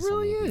Vin Diesel It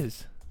really movie.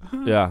 is.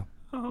 Yeah.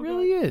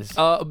 Really is.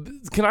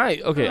 Can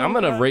I? Okay, I'm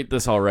gonna rate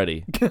this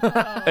already,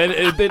 and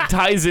it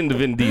ties into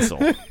Vin Diesel.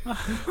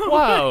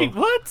 Wow. Wait,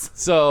 what?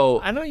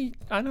 So I know you.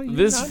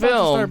 This not about to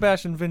film- start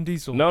bashing Vin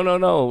Diesel.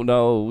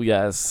 no.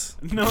 Yes,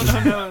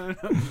 No.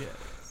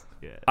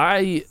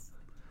 Yes.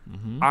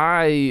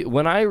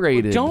 when I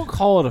rated, Don't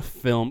call it a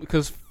film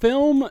because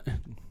film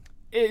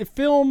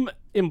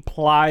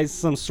implies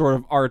some sort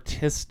of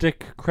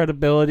artistic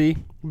credibility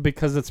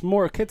because it's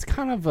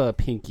kind of a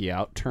pinky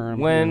out term.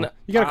 When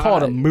you gotta call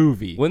it a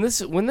movie. when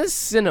this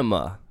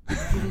cinema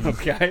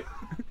Okay.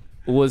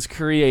 was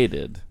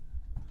created,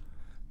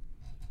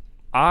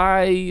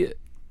 I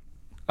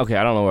don't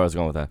know where I was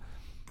going with that.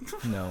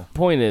 No.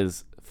 Point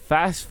is,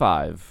 Fast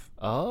 5,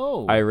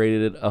 Oh. I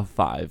rated it a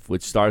 5,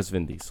 which stars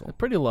Vin Diesel.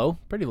 Pretty low.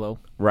 Pretty low.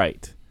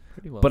 Right.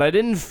 Pretty low. But I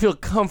didn't feel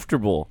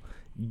comfortable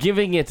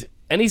giving it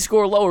any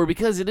score lower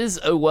because it is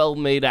a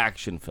well-made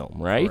action film,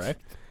 right?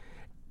 Correct.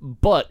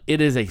 But it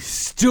is a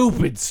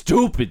stupid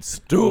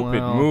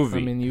Well, movie.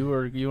 I mean, you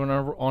were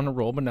on a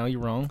roll, but now you're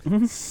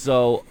wrong.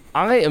 So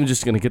I am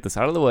just going to get this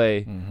out of the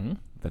way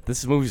that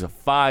this movie's a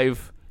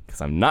 5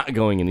 because I'm not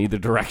going in either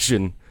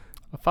direction.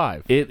 A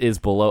 5. It is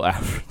below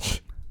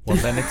average. Well,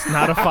 then it's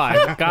not a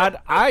 5. God,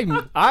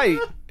 I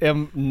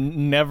am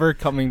never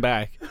coming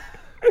back.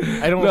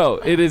 I don't. No,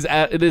 it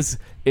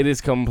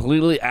is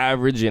completely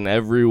average in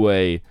every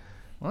way.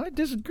 Well, I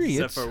disagree.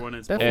 Except It's for when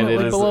it's definitely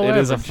And below it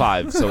is a average.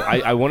 5. So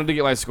I wanted to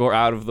get my score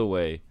out of the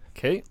way.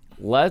 Okay.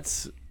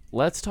 Let's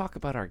talk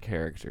about our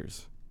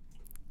characters.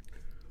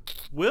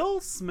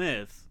 Will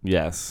Smith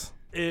Yes.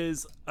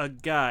 is a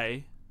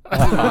guy.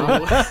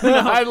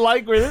 I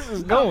like where this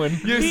is going.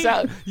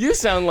 You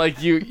sound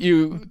like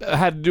you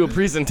had to do a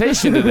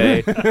presentation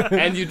today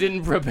and you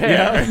didn't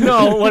prepare.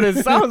 No, what it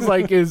sounds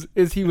like is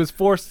he was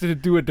forced to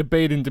do a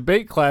debate in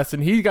debate class,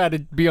 and he got to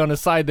be on a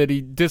side that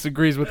he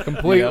disagrees with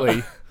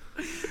completely.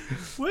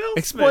 Will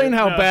Explain Smith,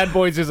 how no. Bad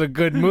Boys is a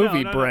good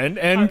movie, No. Brent,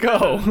 and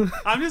go.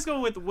 I'm just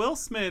going with Will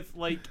Smith.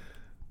 Like,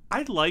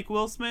 I like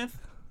Will Smith,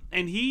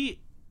 and he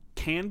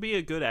can be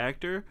a good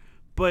actor,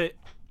 but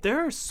there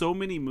are so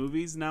many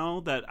movies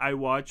now that I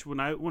watch. When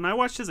I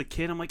watched as a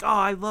kid, I'm like, oh,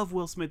 I love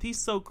Will Smith. He's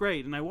so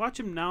great. And I watch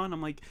him now, and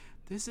I'm like,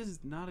 this is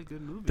not a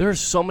good movie. There are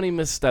so many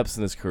missteps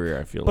in his career,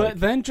 I feel like. But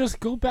then just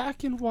go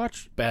back and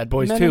watch Bad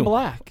Boys Men 2. in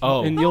Black.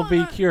 Oh. And you'll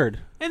be cured.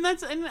 And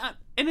that's and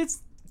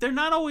it's they're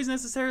not always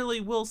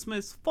necessarily Will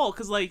Smith's fault,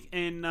 because like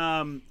in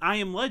I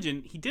Am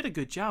Legend, he did a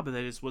good job, but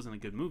that just wasn't a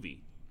good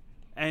movie.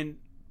 And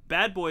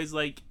Bad Boys,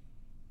 like,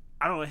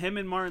 I don't know, him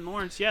and Martin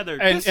Lawrence, yeah,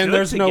 they're And just good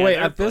there's no way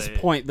together, at this but-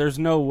 point. There's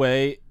no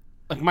way.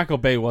 Like Michael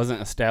Bay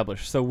wasn't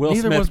established, so Will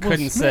Neither Smith was Will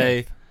couldn't Smith.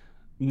 say,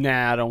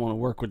 "Nah, I don't want to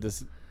work with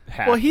this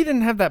hack." Well, he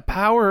didn't have that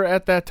power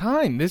at that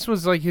time. This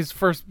was like his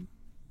first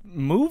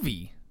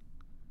movie,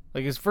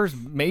 like his first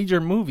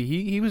major movie.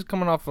 He was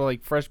coming off of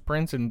like Fresh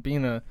Prince and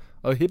being a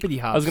hippity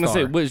hop. I was gonna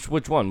say star.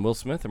 which one, Will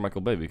Smith or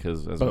Michael Bay?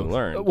 Because as we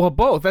learned, Well,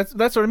 both. That's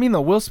what I mean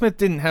though. Will Smith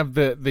didn't have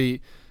the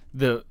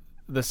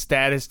the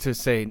status to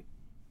say,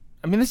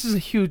 I mean, this is a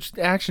huge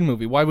action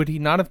movie. Why would he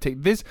not have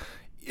taken this?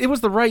 It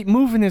was the right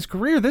move in his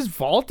career. This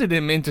vaulted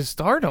him into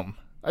stardom.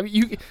 I mean,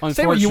 you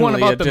say what you want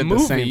about the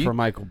movie. The same for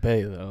Michael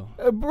Bay, though.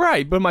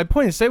 Right, but my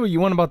point is, say what you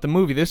want about the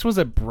movie. This was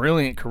a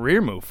brilliant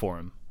career move for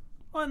him.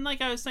 Well, and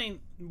like I was saying,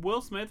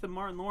 Will Smith and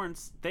Martin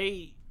Lawrence,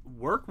 they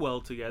work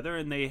well together,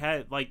 and they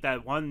had like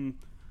that one.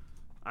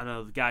 I don't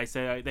know. The guy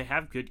said they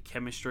have good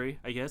chemistry,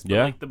 I guess. But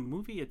like the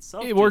movie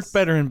itself, it worked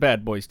better in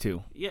Bad Boys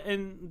 2. Yeah,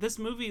 and this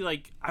movie,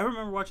 like I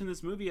remember watching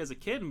this movie as a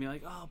kid and be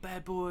like, "Oh,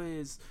 Bad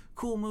Boys,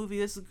 cool movie.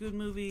 This is a good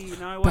movie."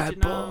 Now I watch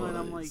it now, and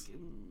I'm like,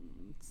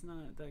 "It's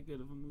not that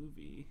good of a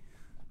movie."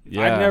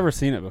 Yeah. I'd never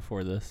seen it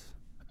before this.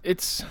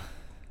 It's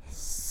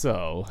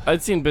so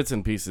I'd seen bits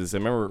and pieces. I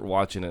remember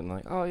watching it and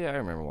like, oh yeah, I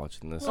remember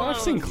watching this. Well, I've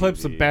seen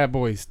clips of Bad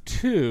Boys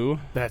 2.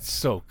 That's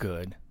so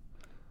good.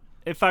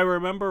 If I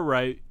remember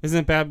right,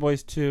 isn't Bad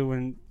Boys 2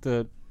 when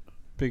the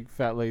big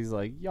fat lady's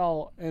like,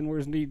 y'all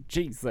N-words need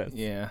Jesus?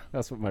 Yeah,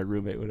 that's what my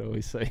roommate would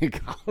always say in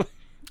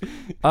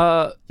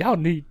college. Y'all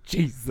need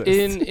Jesus.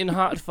 In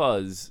Hot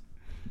Fuzz,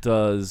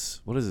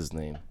 does what is his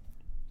name?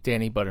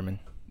 Danny Butterman.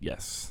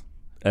 Yes.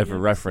 Ever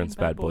reference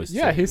Bad Boys 2?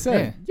 Yeah, he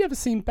said, you ever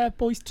seen Bad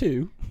Boys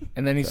 2?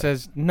 And then he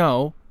says,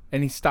 no.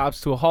 And he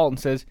stops to a halt and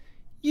says,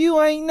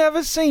 you ain't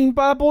never seen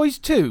Bad Boys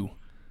 2.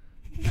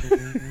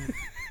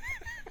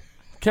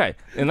 Okay,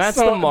 and that's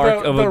the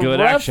mark of a good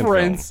action film.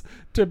 The reference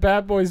to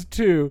Bad Boys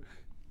 2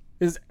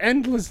 is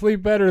endlessly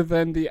better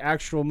than the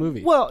actual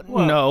movie. Well,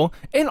 no.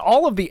 And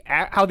all of the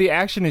how the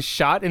action is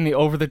shot in the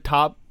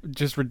over-the-top,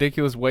 just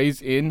ridiculous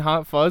ways in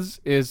Hot Fuzz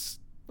is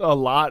a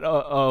lot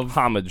of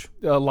homage.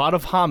 A lot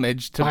of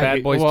homage to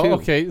Bad Boys 2.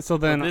 Okay, so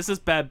then this is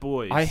Bad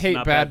Boys. I hate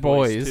not Bad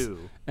Boys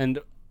 2. and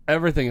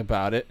everything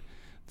about it.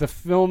 The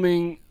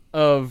filming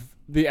of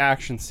the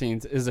action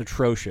scenes is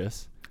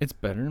atrocious. It's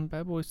better than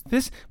Bad Boys.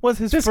 This was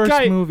his this first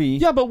guy, movie.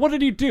 Yeah, but what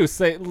did he do?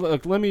 Say,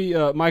 look, let me.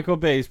 Michael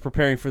Bay's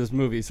preparing for this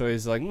movie, so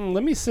he's like,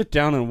 let me sit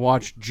down and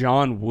watch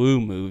John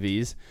Woo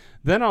movies.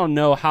 Then I'll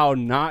know how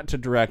not to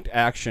direct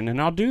action,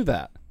 and I'll do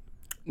that.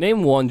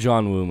 Name one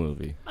John Woo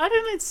movie. I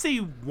didn't see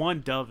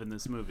one dove in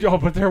this movie. Oh,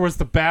 but there was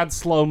the bad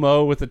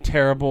slow-mo with the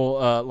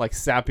terrible, like,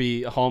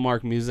 sappy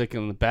Hallmark music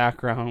in the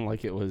background,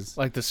 like it was...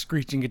 Like the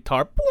screeching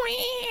guitar.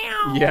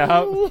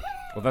 Yeah.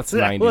 Well, that's the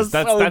 90s.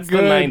 That's the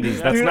 90s.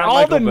 That's Dude, not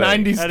all Michael the Bay.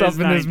 90s That stuff is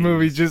in this 90s.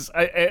 movie just...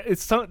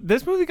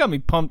 this movie got me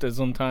pumped at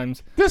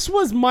sometimes. This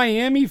was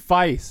Miami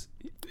Vice.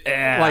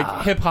 Yeah.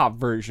 Like, hip-hop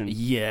version.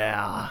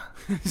 Yeah.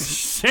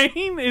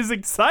 Shane is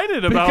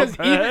excited about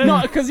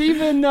that. Because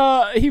even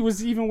he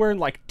was even wearing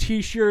like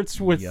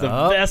t-shirts with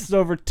the vest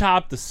over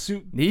top, the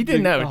suit. He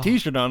didn't have a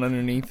t-shirt on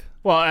underneath.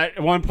 Well,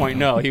 at one point,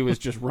 no, he was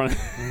just running.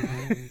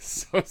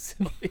 So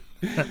silly.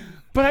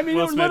 But I mean,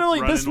 Will it was Smith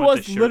literally running this with was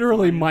the shirt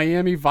literally flying.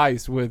 Miami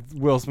Vice with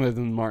Will Smith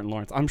and Martin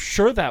Lawrence. I'm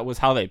sure that was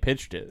how they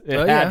pitched it. It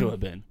had yeah. to have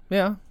been.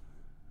 Yeah.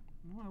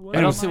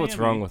 I don't see what's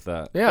wrong with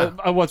that. Yeah.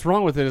 What's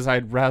wrong with it is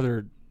I'd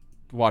rather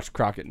watch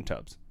Crockett and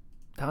Tubbs.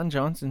 Don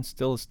Johnson's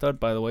still a stud,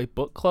 by the way.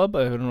 Book Club.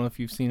 I don't know if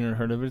you've seen or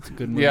heard of it. It's a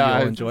good movie. Yeah,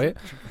 You'll enjoy it.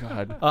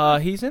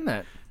 God. He's in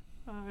that.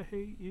 I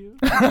hate you.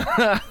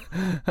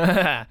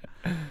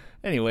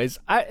 Anyways,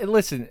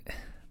 listen.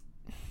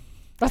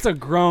 That's a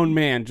grown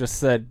man just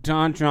said.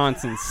 Don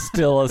Johnson's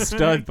still a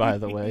stud, by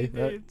the way.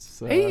 That's,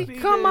 Hey,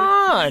 come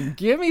on.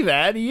 Give me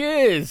that. He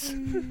is.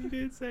 You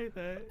did say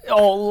that.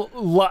 Oh,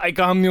 like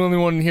I'm the only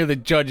one here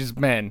that judges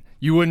men.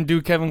 You wouldn't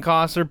do Kevin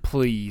Costner,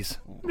 please.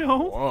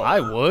 No. I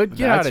would.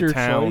 Get That's out your of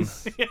town.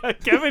 choice. Yeah,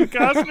 Kevin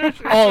Costner.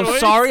 Oh,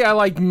 sorry. I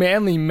like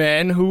manly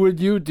men. Who would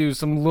you do?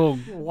 Some little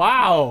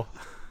Wow.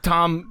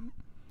 Tom,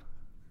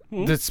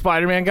 the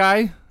Spider-Man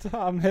guy,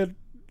 Tom Head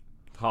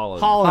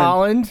Holland.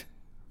 Holland.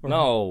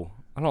 No,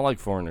 I don't like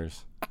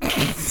foreigners.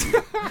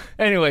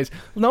 Anyways,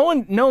 no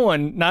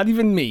one, not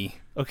even me,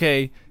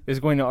 okay, is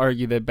going to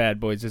argue that Bad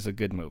Boys is a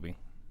good movie.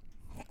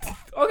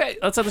 Okay,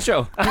 let's end the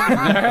show. All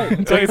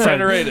right, Take time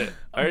to rate it.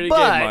 I already gave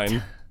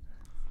mine.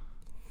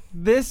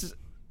 This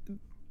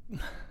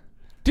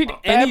Did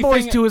Bad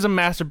Boys 2 is a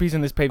masterpiece,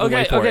 and this paved the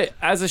way for it.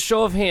 As a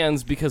show of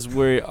hands, because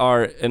we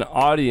are an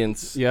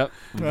audience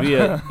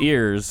via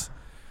ears.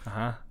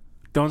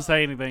 Don't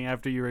say anything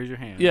after you raise your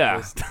hand.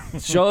 Yeah.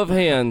 Show of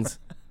hands.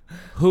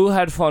 Who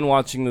had fun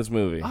watching this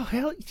movie? Oh,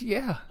 hell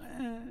yeah.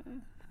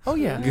 Oh,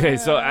 yeah. Okay,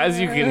 so as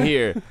you can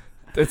hear,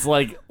 it's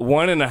like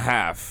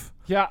 1.5.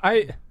 Yeah,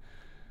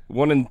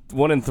 1 and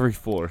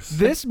 3/4.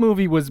 This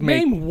movie was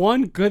made. Name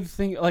one good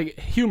thing. Like,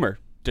 humor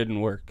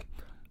didn't work.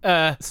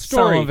 Story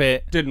Some of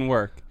it didn't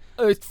work.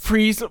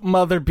 Freeze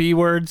mother B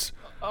words.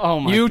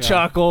 Oh my You God.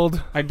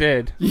 chuckled. I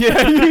did.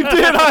 Yeah, you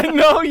did. I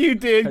know you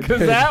did, because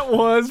did. that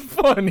was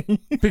funny.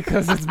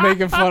 Because it's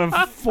making fun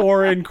of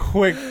foreign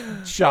quick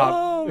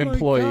shop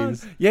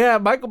employees. Yeah,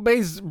 Michael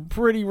Bay's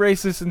pretty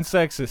racist and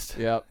sexist.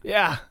 Yep.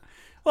 Yeah.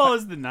 Well, it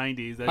was the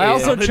 90s. I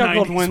also the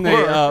chuckled 90s when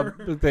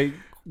were. they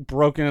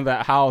broke into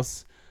that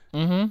house.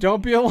 Mm-hmm.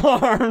 Don't be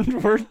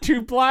alarmed. We're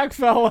two black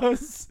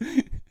fellas.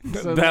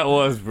 That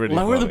was pretty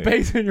Lower funny. the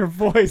bass in your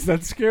voice.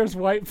 That scares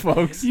white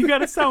folks. You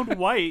gotta sound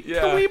white.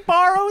 Yeah. Can we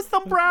borrow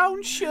some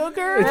brown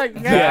sugar?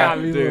 Yeah,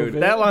 dude.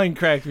 That line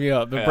cracked me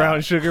up. The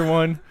brown sugar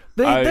one.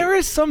 There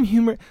is some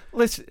humor.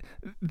 Listen,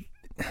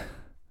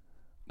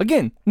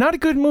 again, not a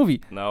good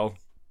movie. No.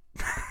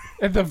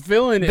 And the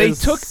villain They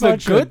is took the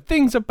such good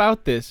things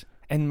about this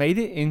and made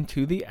it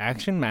into the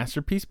action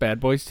masterpiece Bad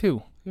Boys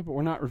 2. Yeah, but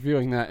we're not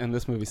reviewing that in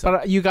this movie. So.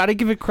 But you got to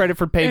give it credit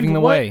for paving And the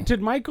what- way.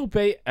 Did Michael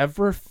Bay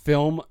ever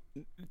film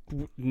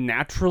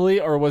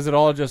naturally, or was it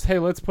all just, hey,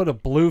 let's put a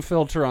blue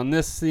filter on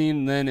this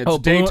scene, then it's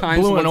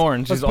daytime, blue so and let's-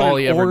 orange let's is put all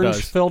an he ever orange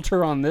does.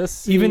 filter on this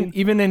scene.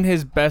 Even in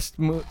his best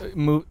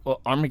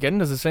Armageddon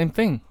does the same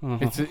thing.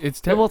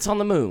 It's Well, it's on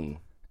the moon.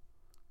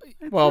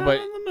 Well, but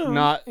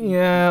not.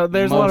 Yeah,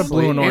 there's a lot of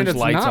blue and orange it's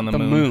lights not on the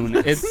moon.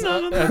 It's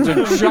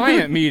a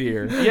giant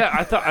meteor.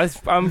 Yeah,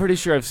 I'm pretty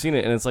sure I've seen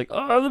it, and it's like,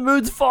 oh, the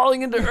moon's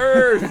falling into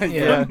Earth.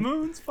 Yeah. The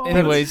moon's falling.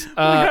 Anyways, we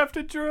have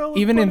to drill.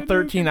 even and in put a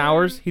 13 nuclear-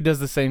 hours, he does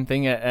the same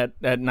thing at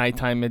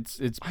nighttime. It's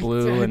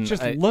blue It and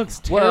just I,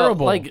 looks Well,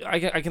 terrible. like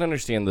I can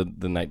understand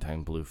the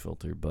nighttime blue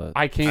filter, but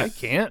I can't. I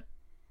can't.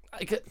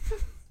 I can,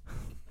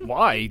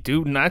 Why,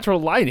 dude? Natural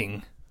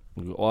lighting.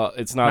 well,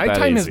 it's not that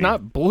Nighttime easy. is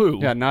not blue.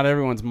 Yeah, not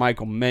everyone's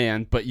Michael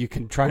Mann, but you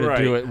can try to Right.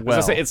 do it I was well.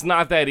 gonna say, it's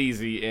not that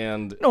easy,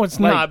 and No, it's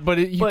like, not. But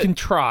you can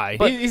try.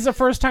 He's a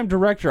first-time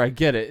director. I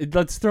get it.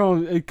 Let's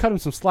cut him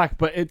some slack.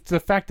 But it's the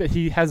fact that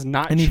he has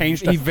not and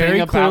changed. he a very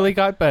thing about, clearly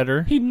got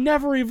better. He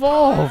never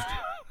evolved.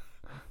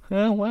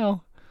 Oh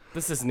well.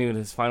 this is new in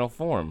his final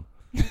form.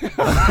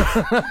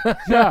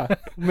 Yeah,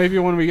 maybe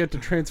when we get to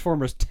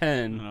Transformers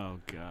 10. Oh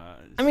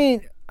god. I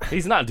mean,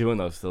 He's not doing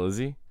those still, is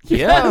he?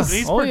 yes.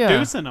 He's Oh, yeah.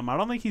 producing them. I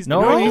don't think he's.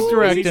 No, doing he's them.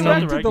 directing He's them. not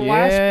Directed the directing.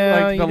 last,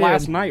 Yeah, like the he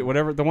last did. night,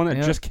 whatever, the one that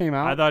Yeah. just came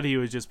out. I thought he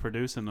was just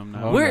producing them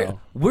now. Oh,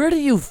 Where do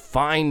you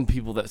find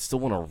people that still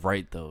want to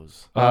write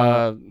those?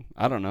 I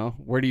don't know.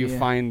 Where do you Yeah.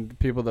 find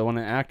people that want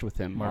to act with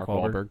him? Mark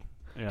Wahlberg. Wahlberg.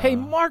 Yeah. Hey,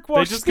 Mark They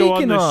Wahlberg. just go on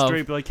Speaking the of,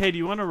 street, be like, "Hey, do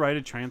you want to write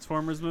a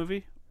Transformers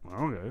movie?"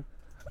 Okay.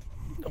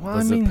 well,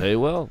 Does I mean, it pay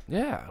well?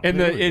 Yeah. And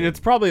really and good. it's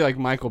probably like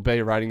Michael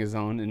Bay writing his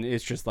own, and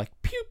it's just like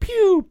pew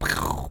pew.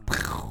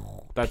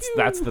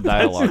 That's the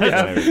dialogue.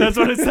 That's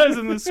what it says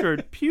in the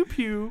script. Pew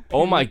pew.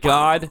 Oh my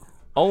god.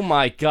 Oh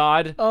my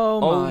god.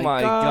 oh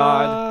my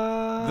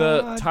god.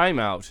 The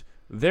timeout.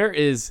 There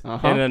is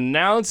an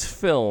announced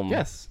film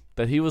Yes.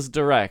 that he will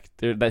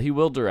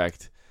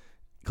direct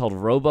called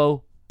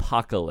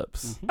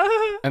Robo-Pocalypse.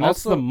 And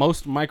that's the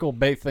most Michael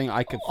Bay thing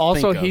I could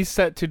also, think of. he's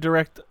set to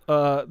direct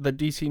the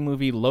DC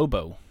movie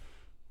Lobo.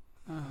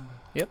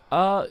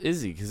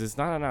 Is he? Because it's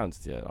not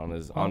announced yet on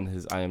his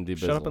IMDb.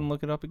 Shut up and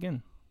look it up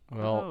again.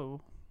 Well,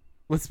 Oh.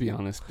 let's be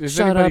honest. Does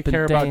Shut anybody up and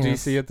care about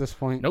dance. DC at this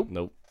point?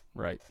 Nope.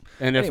 Right.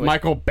 And if Anyways.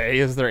 Michael Bay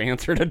is their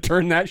answer to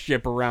turn that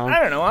ship around, I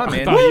don't know. I'm I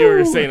in. thought you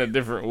were saying a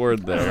different word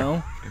I don't there.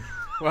 know.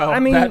 well, I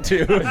mean- that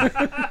too.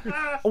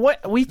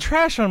 What we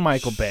trash on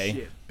Michael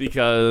Bay.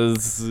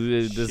 Because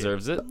it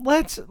deserves it.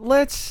 Let's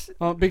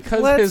Well,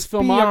 because Let's his be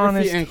filmography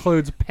honest.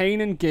 includes Pain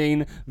and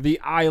Gain, The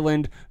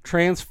Island,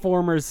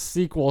 Transformers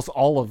sequels,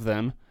 all of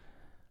them,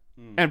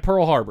 and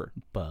Pearl Harbor,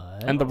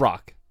 but and The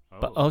Rock.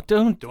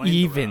 don't Dwayne The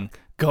even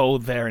go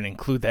there and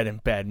include that in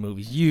bad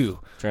movies. You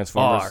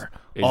Transformers. are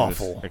Age of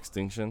awful.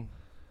 Extinction.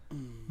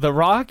 The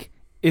Rock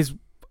is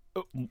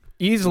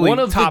easily One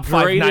of the top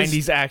five greatest-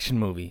 90s action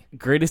movie.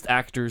 Greatest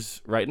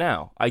actors right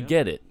now. I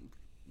get it.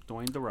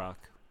 Dwayne The Rock.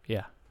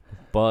 Yeah.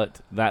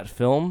 But that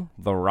film,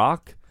 The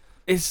Rock,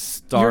 Is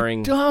Starring-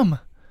 You're dumb.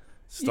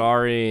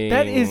 starring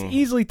That is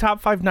easily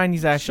top five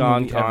 90s action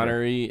Sean movie ever.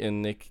 Connery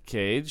and Nick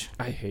Cage.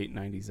 I hate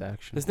 90s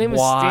action. His name is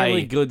Why?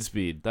 Stanley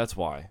Goodspeed. That's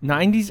why.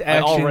 90s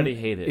action. already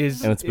hate it,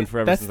 Is, and it's been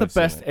forever That's since the I've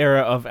seen best it.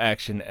 era of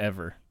action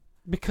ever.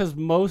 Because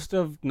most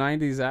of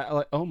 90s,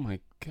 like, oh my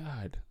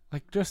god.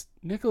 Like, just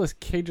Nicolas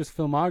Cage's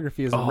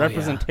filmography is a Oh,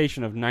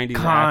 representation of 90s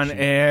Con action.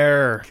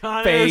 Air.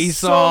 Con Air's Face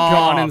so Off.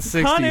 Gone in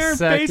 60 Con Air and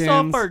Face Off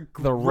Seconds, are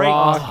The great.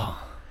 Rock.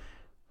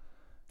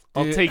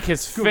 I'll take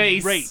his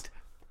face. Great.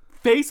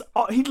 Face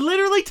off. He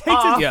literally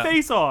takes his Yeah.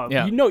 face off.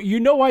 Yeah. You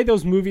know why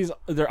those movies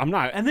I'm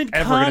not And then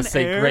ever Con going to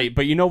say Air. great,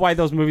 but you know why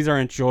those movies are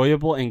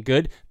enjoyable and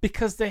good?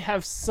 Because they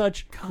have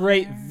such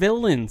great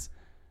villains.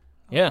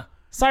 Yeah.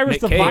 Cyrus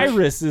Nick the Cage.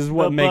 Virus is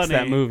what The makes that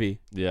bunny. movie.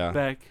 Yeah.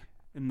 Back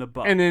in the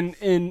butt. And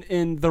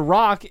in The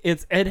Rock,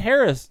 it's Ed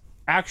Harris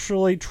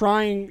actually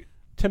trying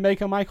to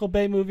make a Michael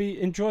Bay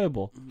movie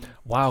enjoyable.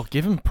 Wow.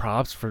 Give him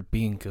props for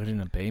being good in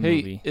a Bay Hey,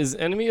 movie. is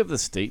Enemy of the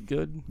State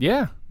good?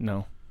 Yeah.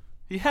 No.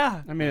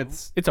 yeah. I mean,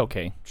 it's It's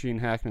okay. Gene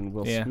Hackman and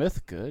Will Yeah.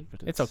 Smith good,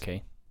 but It's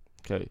okay.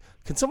 Okay.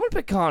 Can someone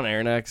pick Con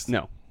Air next?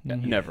 No,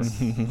 never.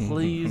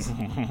 Please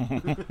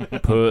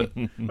put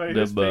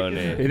the bunny.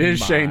 It is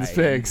Shane's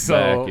pick,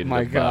 so back in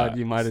my the God, box.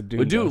 you might have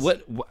Well, doomed dude, us.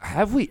 what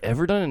have we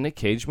ever done a Nick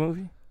Cage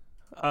movie?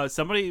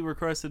 Somebody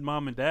requested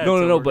Mom and Dad. No,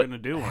 so no, we're but gonna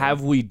do one.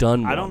 have we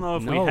done one? I don't know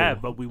if we No.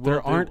 have, but we will.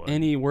 There do aren't one.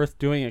 any worth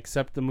doing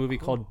except the movie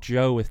called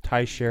Joe with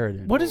Ty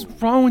Sheridan. What is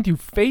wrong with you?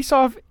 Face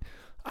Off.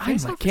 I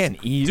Face Off can't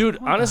eat. Dude,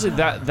 honestly,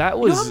 that You know how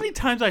was many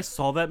times I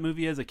saw that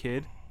movie as a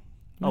kid?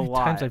 How many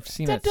lot. times I've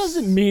seen That it.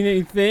 doesn't mean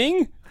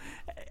anything.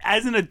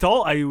 as an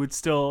adult, I would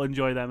still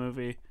enjoy that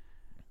movie.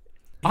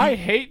 I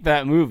hate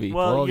that movie.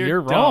 Well,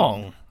 you're dumb.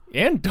 wrong.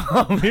 And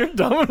dumb. You're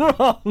dumb and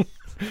wrong.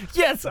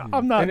 Yes,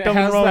 I'm not And it dumb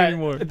and has wrong that,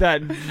 anymore.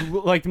 that,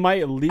 like,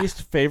 my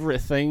least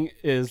favorite thing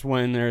is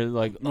when they're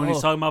like, When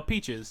he's talking about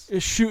peaches.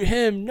 shoot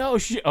him. No,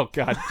 shoot. Oh,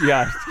 God.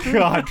 Yeah.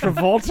 God.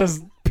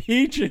 Travolta's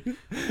Peaches.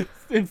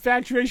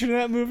 Infatuation in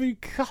that movie.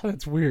 God,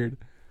 that's weird.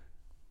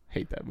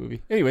 Hate that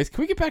movie. Anyways,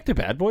 can we get back to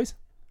Bad Boys?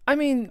 I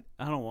mean,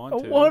 I don't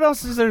want to. What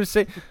else is there to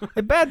say?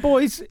 Bad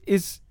Boys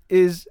is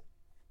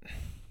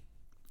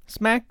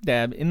smack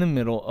dab in the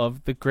middle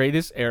of the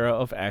greatest era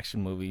of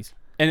action movies.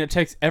 And it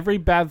takes every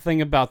bad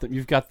thing about them.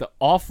 You've got the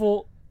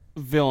awful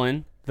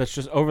villain that's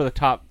just over the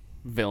top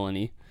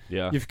villainy.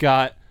 Yeah. You've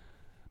got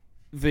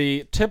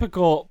the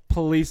typical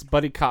police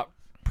buddy cop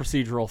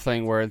procedural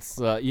thing where it's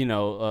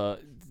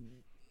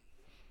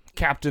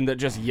captain that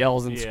just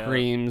yells and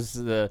screams.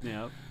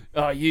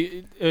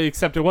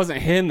 Except it wasn't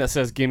him that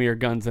says "Give me your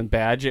guns and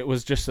badge." It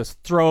was just this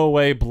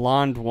throwaway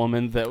blonde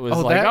woman that was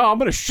I'm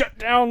gonna shut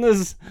down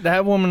this.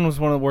 That woman was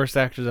one of the worst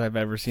actors I've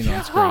ever seen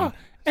on screen.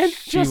 And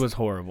she was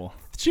horrible.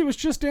 She was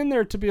just in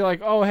there to be like,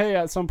 oh, hey,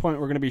 at some point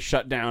we're going to be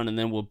shut down, and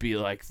then we'll be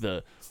like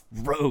the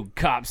rogue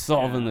cop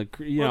solving the,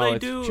 they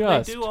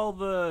do all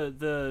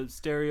the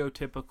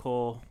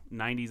stereotypical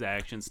 90s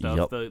action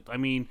stuff.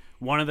 Yep.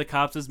 One of the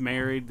cops is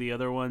married, the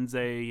other one's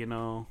And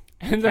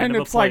kind then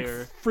of it's a like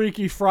player.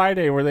 Freaky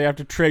Friday where they have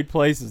to trade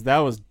places. That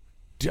was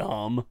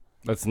dumb.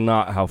 That's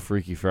not how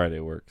Freaky Friday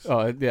works.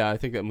 Oh, yeah, I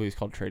think that movie's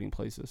called Trading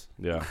Places.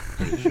 Yeah,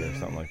 pretty sure,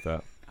 something like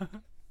that.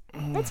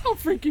 That's how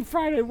Freaky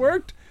Friday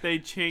worked. They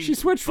changed. She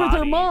switched with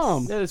her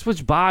mom. Yeah, they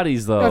switched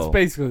bodies, though. That's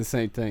basically the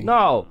same thing.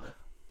 No,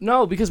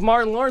 because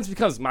Martin Lawrence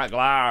becomes Mike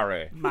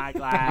Lowry. Mike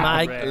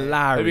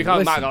Lowry. He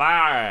becomes Listen,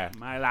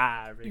 Mike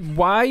Lowry.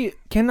 Why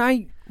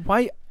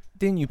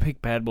didn't you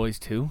pick Bad Boys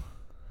 2?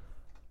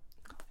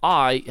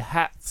 I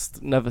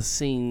hadst never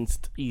seen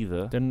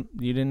either. Then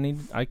you didn't need.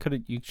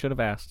 You should have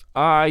asked.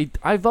 I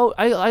vote.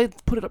 I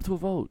put it up to a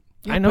vote.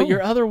 Yeah, I know. But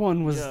your other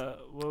one was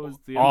what was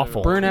the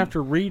awful. Burn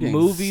After Reading.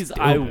 Movies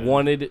I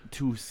wanted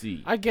to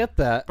see. I get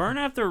that. Burn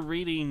After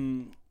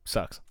Reading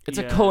sucks. It's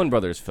a Coen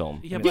Brothers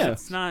film. Yeah, but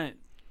it's not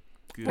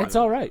good. It's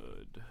all right.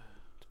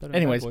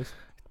 Anyways,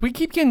 we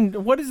keep getting.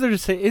 What is there to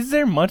say? Is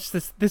there much?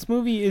 This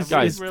movie is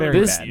guys.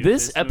 very bad.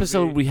 This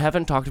episode movie. we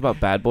haven't talked about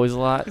Bad Boys a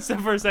lot,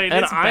 Except for saying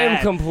and it's I am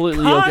bad.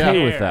 completely Con okay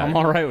Air. with that. I'm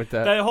all right with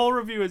that. That whole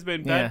review has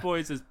been Yeah. Bad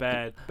Boys is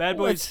bad. Bad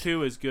Boys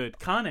 2 is good.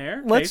 Con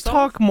Air. Let's Face Off?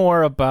 talk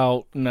more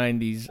about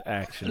 90s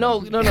action.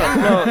 No.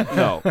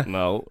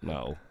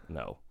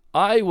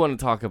 I want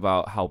to talk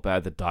about how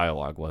bad the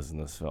dialogue was in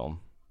this film.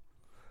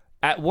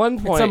 At one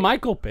point, It's a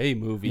Michael Bay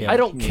movie. I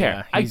don't care.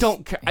 Yeah, I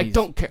don't care. I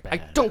don't care. I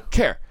don't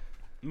care.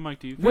 Mike,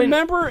 do you?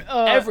 Remember,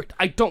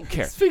 I don't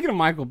care. speaking of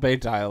Michael Bay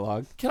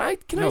dialogue, Can I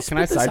can I spit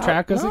this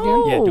sidetrack out? us again?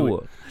 No. Yeah, do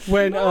it.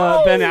 when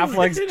Ben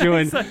Affleck's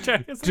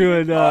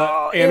doing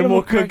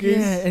animal cookies.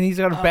 Yeah, and he's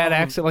got a bad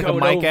accent, like a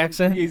going Mike over-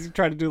 accent. He's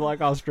trying to do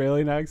like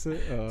Australian accent.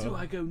 Do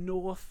I go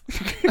north?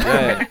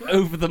 Yeah.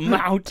 Over the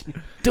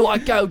mountain. Do I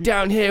go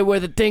down here where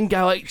the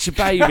dingo ate your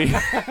baby?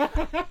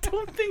 I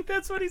don't think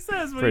that's what he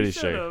says, but Pretty he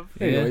should sure. have.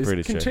 Anyways,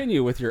 pretty sure.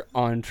 continue with your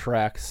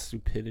on-track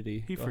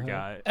stupidity. He Go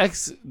ahead.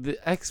 forgot. The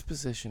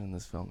exposition in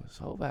this film is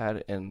so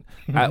bad, and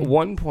at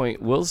one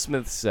point, Will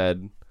Smith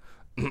said,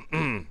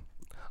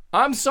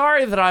 "I'm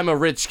sorry that I'm a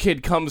rich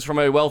kid, comes from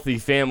a wealthy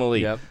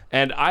family, Yep.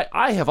 and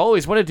I have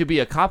always wanted to be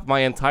a cop my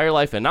entire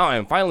life, and now I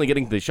am finally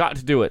getting the shot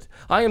to do it.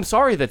 I am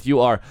sorry that you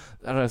are."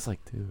 And I was like,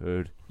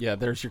 dude. Yeah,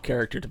 there's your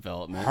character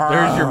development.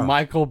 There's your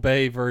Michael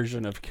Bay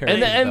version of character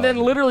And then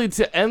development. literally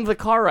to end the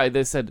car ride,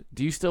 they said,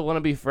 "Do you still want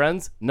to be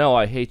friends?" "No,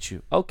 I hate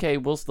you." "Okay,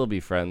 we'll still be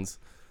friends."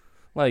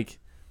 Like,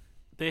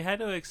 They had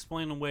to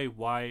explain away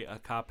why a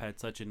cop had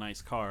such a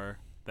nice car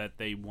that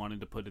they wanted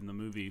to put in the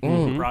movie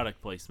Mm-hmm. for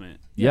product placement.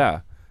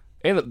 yeah.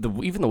 And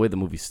even the way the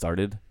movie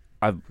started,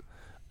 I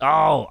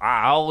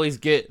always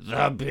get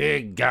the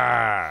big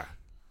guy.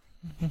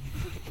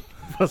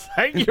 Was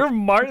that your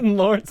Martin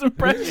Lawrence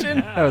impression?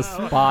 That was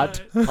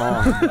spot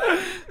on.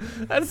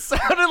 That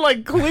sounded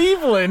like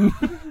Cleveland.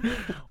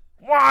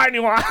 Why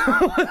do I?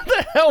 What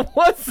the hell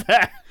was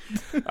that?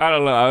 I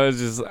don't know. I was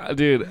just,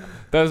 dude,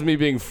 that was me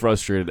being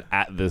frustrated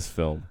at this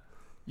film.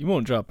 You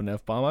won't drop an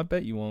F-bomb. I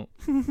bet you won't.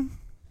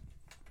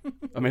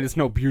 I mean, it's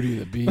no Beauty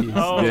and the Beast.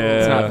 Oh. It's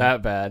Yeah. not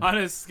that bad. On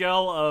a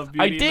scale of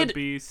Beauty and did- the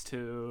Beast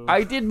to...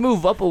 I did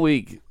move up a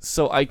week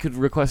so I could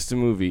request a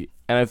movie,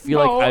 and I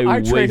feel No, like I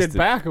traded wasted.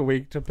 back a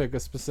week to pick a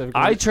specific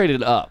I one.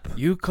 traded up.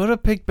 You could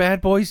have picked Bad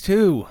Boys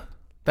too.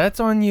 That's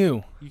on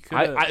you. You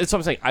I, could've- that's what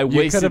I'm saying. I You could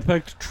wasted. have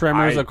picked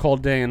Tremors, I- A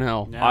Cold Day in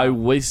Hell. Yeah. I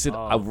wasted.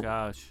 Oh,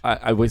 gosh.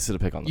 I wasted a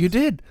pick on this. You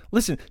did.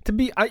 Listen,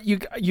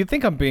 you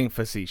think I'm being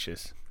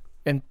facetious,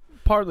 and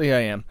partly I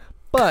am,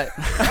 but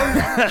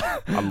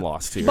I'm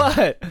lost here.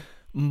 but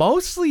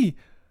mostly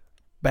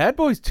Bad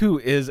Boys 2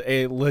 is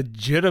a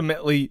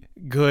legitimately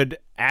good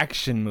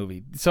action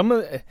movie.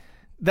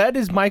 That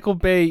is Michael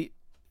Bay.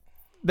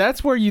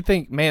 That's where you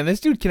think, man, this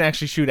dude can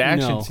actually shoot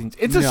action No, scenes.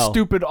 It's a no.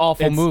 stupid,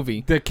 awful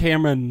movie. The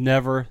camera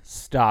never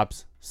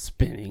stops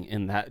spinning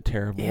in that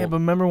terrible. Yeah, but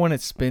remember when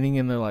it's spinning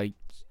and they're like,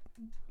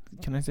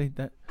 can I say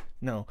that?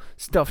 No,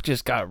 stuff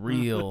just got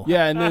real.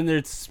 Yeah, and then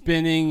they're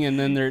spinning, and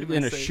then they're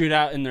in a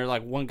shootout, and they're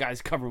like, one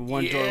guy's covering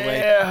one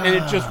doorway, and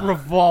it just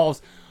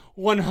revolves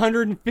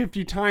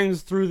 150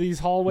 times through these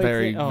hallways.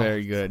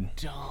 Very good.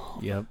 Dumb.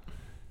 Yep.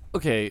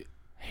 Okay.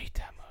 Hate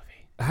that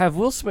movie. Have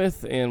Will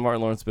Smith and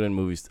Martin Lawrence been in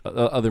movies,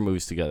 other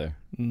movies together?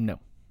 No.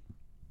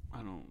 I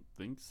don't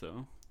think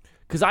so.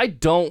 Because I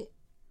don't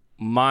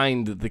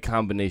mind the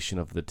combination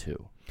of the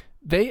two.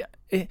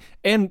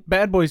 And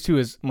Bad Boys 2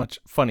 is much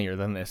funnier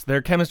than this.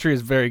 Their chemistry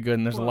is very good,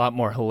 and there's a lot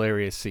more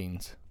hilarious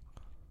scenes.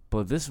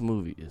 But this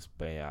movie is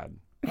bad.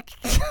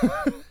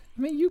 I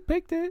mean, you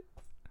picked it.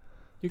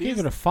 You gave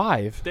it a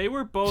 5. They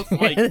were both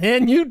like,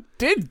 and you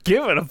did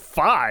give it a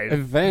 5.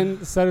 And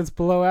then said it's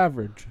below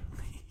average.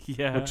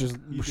 yeah,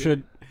 Which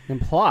should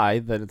imply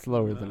that it's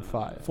lower than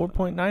 5.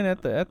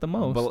 4.9 at the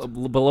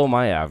most. Below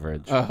my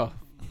average. Oh,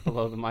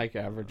 below the mic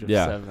average of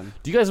 7.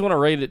 Do you guys want to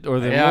rate it, or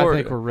I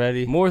think we're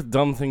ready. More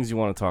dumb things you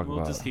want to talk we'll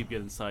about? just keep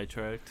getting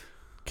sidetracked.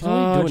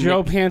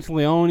 Joe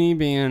Pantaleone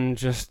being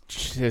just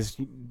his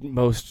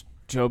most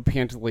Joe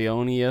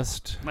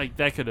Pantaleone-est. Like,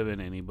 that could have been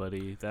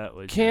anybody. That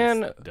was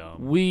Can just dumb.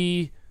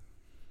 we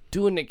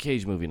do a Nick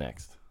Cage movie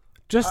next?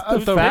 Just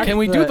the fact Can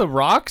we do that- The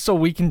Rock so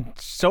we can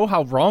show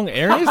how wrong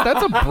Aaron is?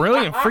 That's a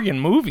brilliant friggin'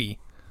 movie.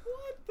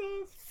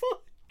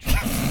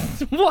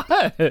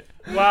 What?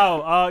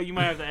 Wow, you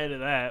might have to edit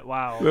that.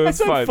 Wow. No, it's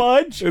said fine.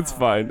 fudge. It's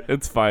fine.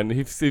 It's fine.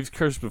 He's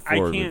cursed before. I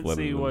We've can't let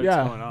see him. what's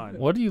Yeah. going on.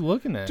 What are you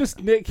looking at? Just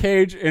Nick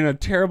Cage in a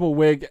terrible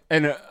wig,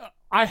 and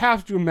I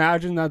have to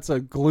imagine that's a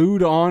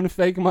glued-on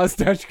fake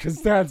mustache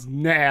because that's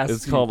nasty.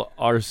 It's called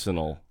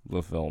Arsenal.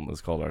 The film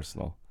is called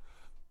Arsenal.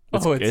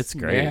 It's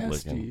great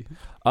nasty.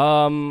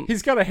 looking.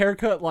 He's got a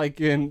haircut like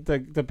in the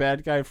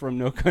bad guy from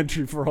No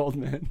Country for Old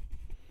Men.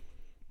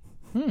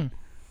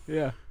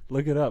 Yeah,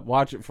 look it up.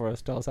 Watch it for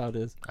us. Tell us how it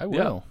is. I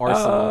will.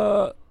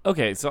 Arsenal.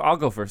 Okay, so I'll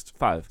go first.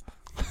 5.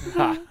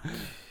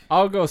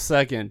 I'll go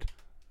second.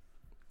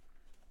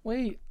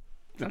 Wait.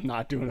 I'm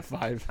not doing a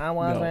 5. I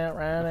wasn't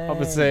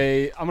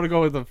ready. I'm gonna go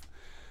with a.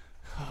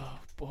 Oh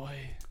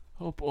boy.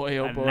 Oh boy.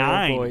 Oh A boy.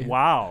 9. Oh boy.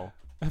 Wow.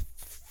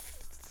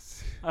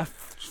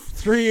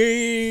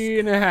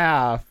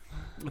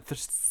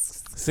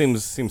 3.5.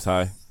 Seems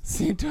high.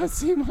 It does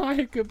seem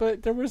high,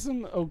 but there were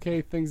some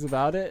okay things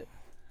about it.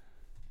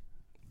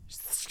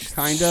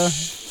 Kinda.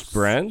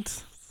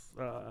 Brent?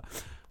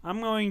 I'm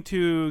going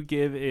to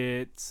give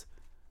it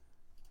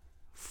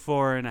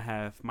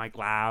 4.5. Mike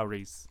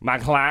Lowry's.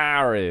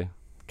 McLary.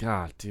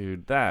 God,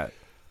 dude, that.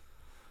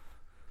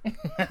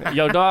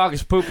 Yo, dog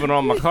is pooping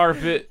on my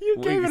carpet. You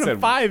gave it a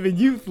 5 and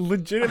you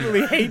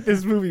legitimately hate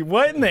this movie.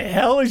 What in the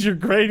hell is your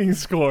grading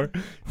score?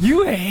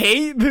 You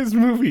hate this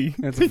movie.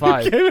 It's a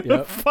 5. You gave it a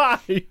Yep.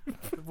 5.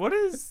 What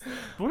is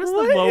the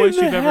lowest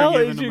in you've the ever hell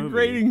given is a your movie?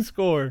 grading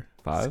score?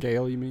 5?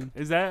 Scale, you mean?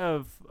 Is that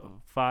a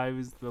 5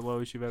 is the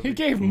lowest you've ever He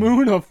gave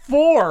Moon a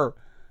 4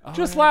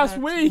 just last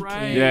week.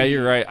 Right. Yeah,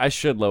 you're right. I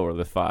should lower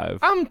the 5.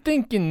 I'm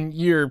thinking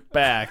you're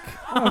back.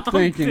 I'm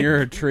thinking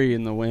you're a tree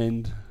in the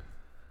wind.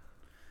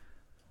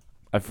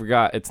 I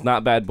forgot. It's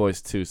not Bad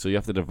Boys 2, so you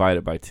have to divide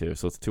it by 2,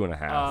 so it's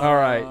 2.5. All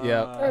right,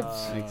 yep.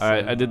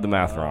 I did the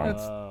math wrong.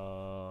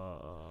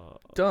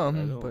 Dumb,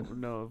 I but don't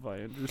know if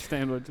I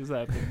understand what just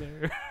happened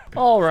there.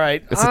 all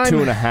right. It's a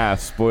 2.5.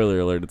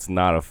 Spoiler alert, it's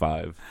not a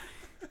 5,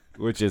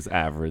 which is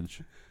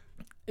average.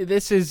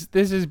 This is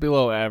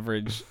below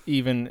average,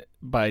 even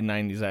by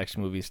 90s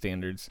action movie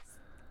standards.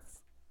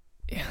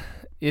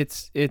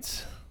 It's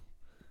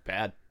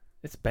Bad.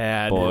 It's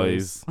bad.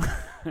 Boys.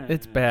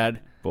 It's bad.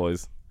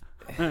 Boys.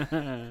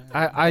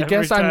 I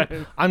guess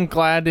I'm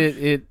glad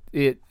it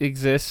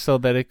exists so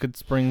that it could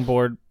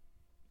springboard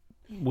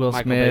Will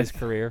Michael Smith Bay's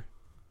career.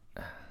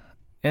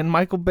 and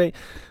Michael Bay.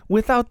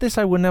 Without this,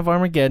 I wouldn't have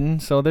Armageddon.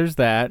 So there's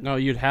that. No,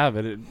 you'd have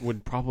it. It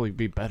would probably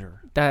be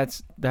better.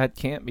 That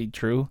can't be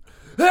true.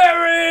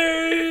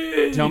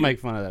 Harry! Don't make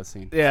fun of that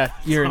scene. Yeah,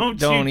 don't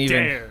you even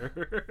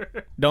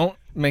dare. don't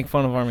make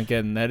fun of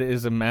Armageddon. That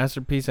is a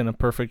masterpiece and a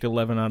perfect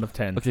 11 out of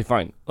 10. Okay,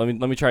 fine. Let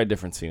me try a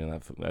different scene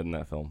in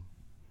that film.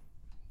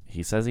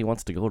 He says he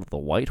wants to go to the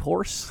White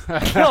Horse. Oh,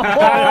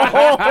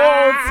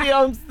 see,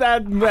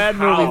 that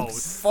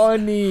movie's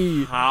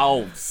funny.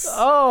 House.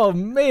 Oh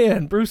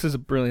man, Bruce is a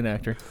brilliant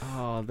actor.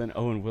 Oh, then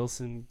Owen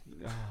Wilson.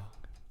 Oh.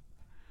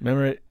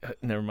 Remember it?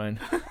 Never mind.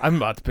 I'm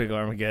about to pick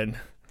Armageddon.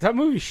 That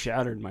movie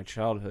shattered my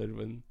childhood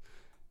when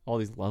all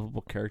these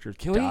lovable characters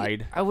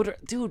died. I would,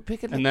 dude,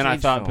 pick a Nick And then I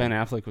Cage thought film. Ben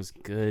Affleck was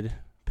good.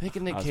 Pick a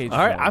Nick Cage. All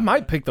right, film. I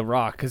might pick The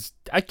Rock because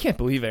I can't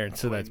believe Aaron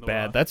said that's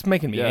bad. That's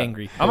making me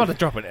angry. I'm about to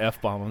drop an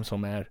F-bomb. I'm so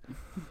mad.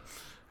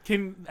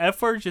 Can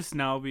F-word just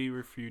now be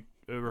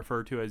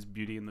referred to as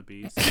Beauty and the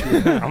Beast?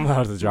 I'm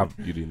about to drop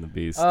Beauty and the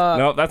Beast.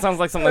 No, that sounds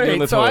like something I do in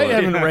the so I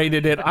toilet. haven't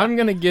rated it. I'm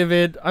gonna give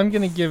it a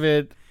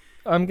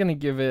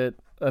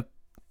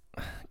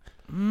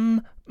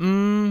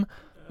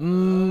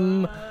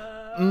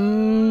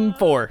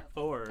 4.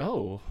 4.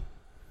 Oh.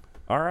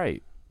 All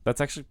right.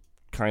 That's actually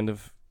kind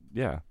of,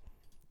 yeah.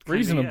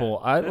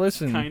 Reasonable. Kinda, yeah.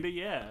 Listen. Kinda,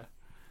 yeah.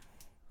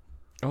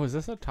 Oh, is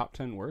this a top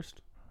 10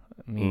 worst?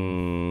 I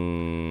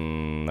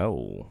mean,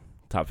 No.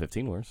 Top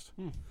 15 worst.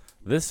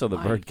 This or the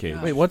Birdcage?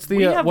 wait, what's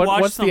We the have what's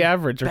watched the some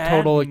average or bad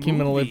total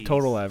cumulative movies.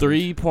 total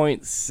average?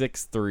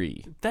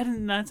 3.63.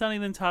 That's not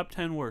even top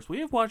 10 worst. We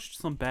have watched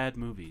some bad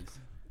movies.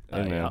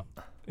 Yeah.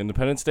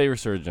 Independence Day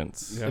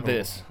Resurgence. Yeah.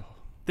 This.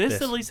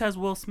 This at least has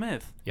Will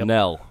Smith. Yep.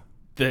 Nell.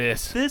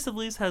 This. This at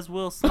least has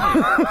Will Smith.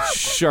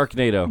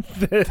 Sharknado.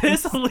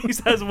 This at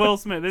least has Will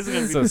Smith. This is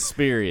gonna be.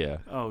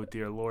 Suspiria. Oh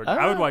dear lord!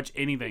 I would watch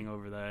anything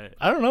over that.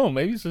 I don't know.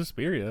 Maybe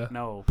Suspiria.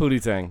 No.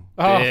 Pootie Tang.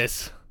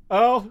 This.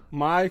 Oh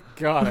my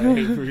god, I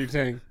hate Pootie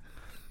Tang.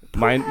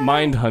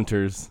 Mind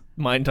Hunters.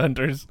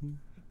 Mindhunters.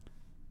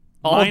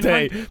 All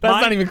day. That's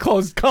not even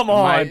close. Come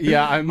on.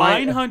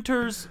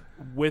 Mindhunters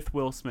with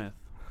Will Smith.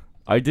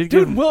 I did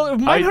Dude, give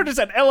Mindhunters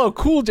had LL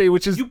Cool J,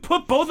 which is You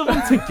put both of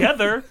them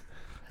together.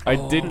 I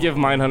did give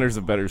Mindhunters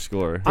a better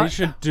score. They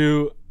should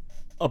do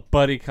a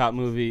buddy cop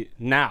movie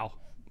now.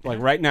 Like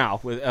right now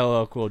with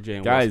LL Cool J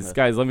and Will Smith.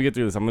 Guys, let me get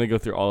through this. I'm gonna go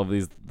through all of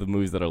the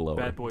movies that are lower.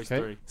 Bad Boys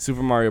 3.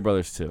 Super Mario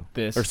Brothers 2.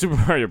 This. Or Super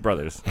Mario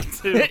Brothers.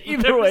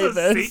 Either way,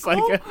 this.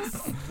 Sequel? Like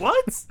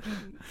What?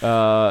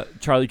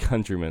 Charlie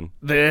Countryman.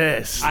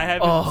 this. I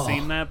haven't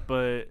seen that,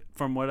 but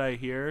from what I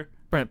hear,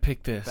 Brent,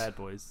 pick this. Bad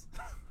Boys.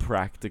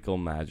 Practical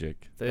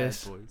Magic.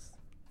 This. Bad Boys.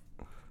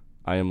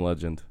 I Am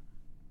Legend.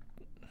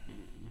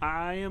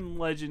 I Am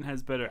Legend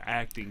has better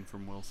acting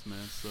from Will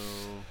Smith, so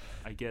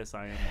I guess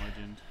I Am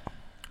Legend.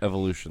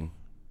 Evolution.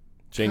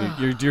 Jane,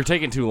 you're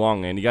taking too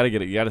long, man. You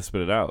gotta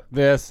spit it out.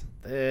 This.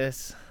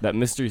 That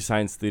Mystery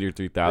Science Theater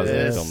 3000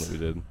 This. film that we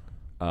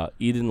did.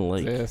 Eden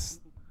Lake. This.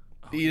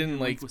 Eden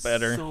Lake's was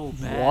better. So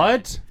bad.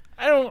 What?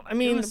 I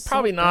mean, was so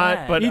probably not,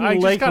 bad. but Eden I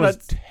just Lake gotta. was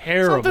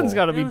terrible. Something's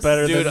got to be It was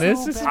better Dude, than this.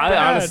 so This is bad. I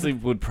bad. honestly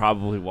would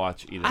probably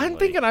watch Eden I'm Lake.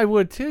 thinking I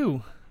would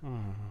too.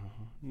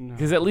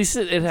 Because at least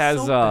it has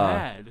So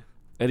bad.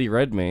 Eddie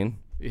Redmayne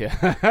Yeah.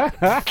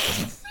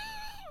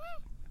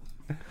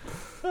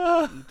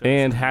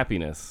 and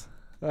Happiness.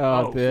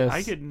 This.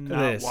 I could not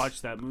This.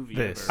 watch that movie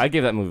This. ever. I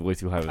gave that movie way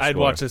too high of a I'd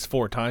score. watch this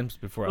 4 times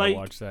before I Like-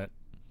 watched that.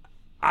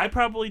 I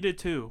probably did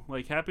too.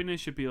 Like Happiness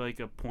should be like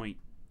a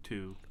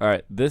 0.2. All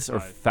right, this or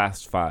 5.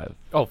 Fast 5.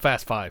 Oh,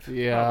 Fast 5.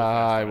 Yeah, Probably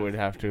Fast I Five. would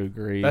have to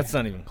agree. That's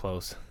not even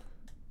close.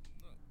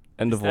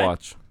 End Is of that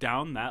watch.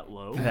 down that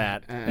low.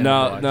 That.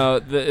 No,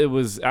 it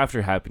was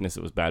after Happiness.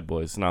 It was Bad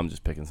Boys. So now I'm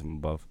just picking some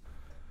above.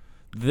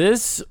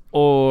 This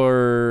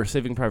or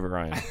Saving Private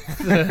Ryan.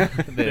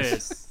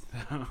 This.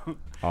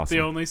 Awesome.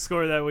 The only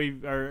score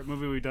that our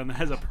movie we've done that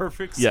has a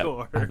perfect Yeah,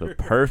 score. I have a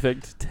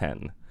perfect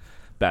 10.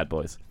 Bad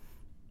Boys.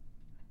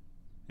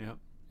 Yep.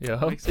 Yeah.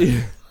 Makes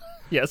sense.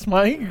 Yes,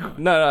 Mike.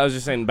 No, I was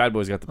just saying Bad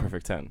Boys got the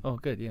perfect 10. Oh,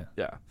 good. Yeah.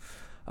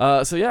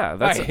 Yeah. So yeah,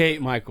 that's. I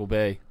hate Michael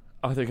Bay.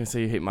 Oh, they're gonna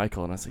say you hate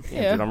Michael, and I was like,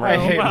 yeah, Yeah, dude, I'm I right.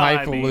 hate Well, I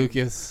Michael mean-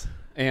 Lucas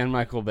and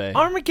Michael Bay.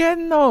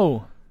 Armageddon,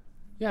 though.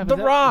 Yeah, The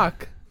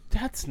Rock.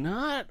 That's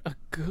not a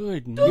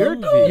good movie.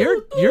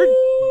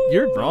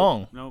 You're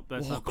wrong. Nope,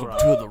 that's not the Rock.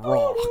 The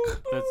Rock.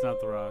 That's not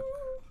the Rock.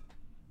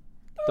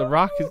 The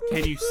Rock is.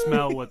 Can you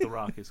smell what the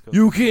Rock is cooking?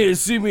 You can't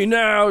see me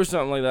now, or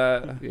something like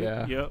that.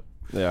 Yeah. Yep.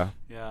 Yeah.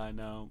 Yeah, I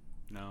know.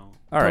 No.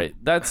 All right,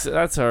 that's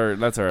our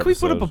Can episode. we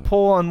put up a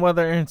poll on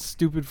whether Aaron's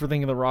stupid for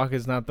thinking The Rock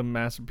is not the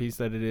masterpiece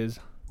that it is?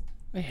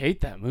 I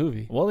hate that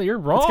movie. Well, you're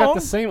wrong. It's got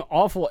the same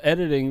awful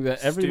editing that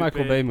every Stupid,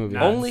 Michael Bay movie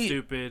not has. Only-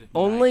 stupid.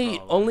 only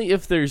Nightcrawler. only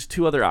if there's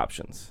two other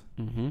options: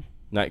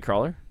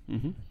 Nightcrawler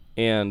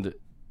and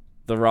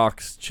The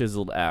Rock's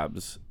chiseled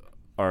abs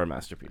are a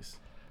masterpiece.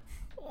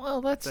 Well,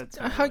 that's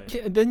not how,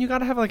 right. then you got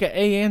to have like an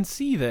A and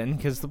C then,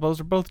 because those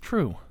are both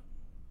true.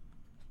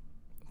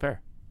 Fair,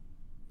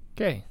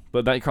 Okay,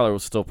 but Nightcrawler will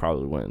still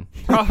probably win.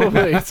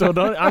 probably. So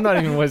don't. I'm not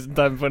even wasting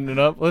time putting it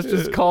up. Let's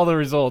just call the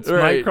results.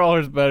 Right.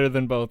 Nightcrawler's better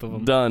than both of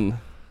them. Done.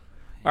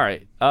 All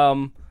right.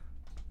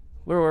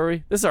 Where were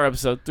we? This is our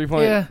episode. 3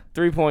 point. Yeah.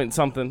 3 point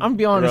something. I'm gonna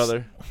be honest. Or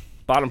other.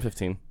 Bottom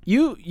 15.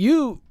 You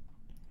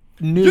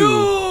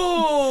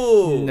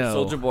knew. No.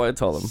 Soldier Boy, I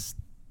told him.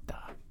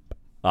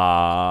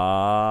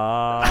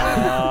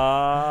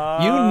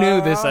 You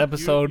knew this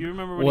episode You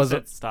remember when was he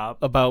said stop?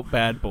 about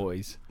Bad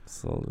Boys.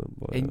 Soldier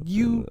Boy. And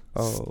you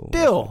Oh,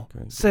 still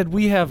okay. said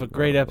we have a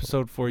great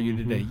episode for you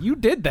today. You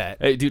did that.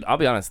 Hey, dude, I'll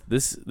be honest.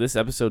 This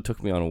episode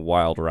took me on a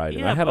wild ride,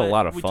 and I had a but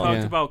lot of we fun. talked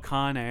Yeah. about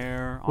Con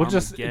Air. We'll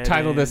just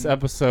title this Armageddon.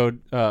 episode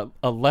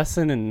 "A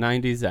Lesson in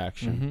 '90s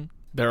Action." Mm-hmm.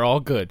 They're all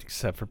good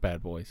except for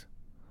Bad Boys.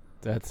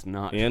 That's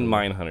not And true.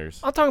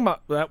 Mindhunters. I'm talking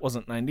about that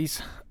wasn't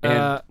 90s.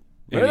 And-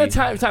 Remember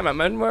that time I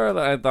remember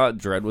that I thought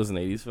Dread was an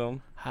 80s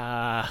film?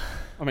 I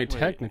mean,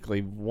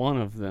 technically, one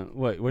of them.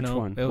 Wait, which No,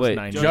 one? it was Wait,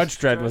 90s. Judge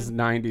Dredd was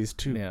 '90s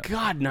too. Yeah.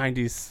 God,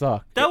 '90s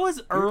sucked. That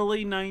was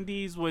early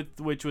 '90s,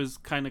 which was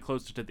kind of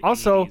closer to the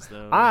Also, 80s,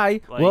 though. I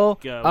Like, will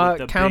with the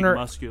big counter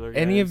muscular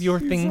any of guys. your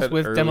things Said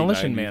with early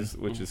Demolition 90s,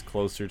 Man. which is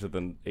closer to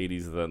the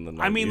 80s than the 90s.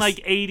 I mean, like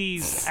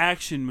 '80s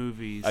action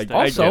movies. I that-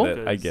 Also- get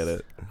it. I get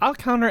it. I'll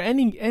counter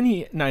any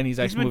 90s He's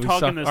action been movie talking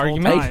stuff this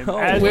argument. whole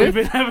time as With- we've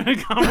been having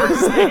a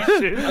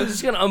conversation. I'm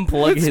just gonna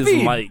unplug With his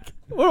Speed. mic.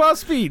 What about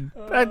Speed?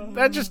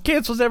 That just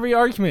cancels every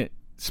argument.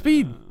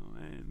 Speed. Oh,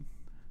 man.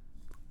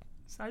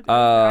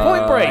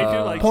 Point Break. I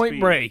do like Point Speed.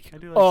 Break. I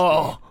do like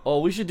Oh, Oh,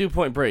 we should do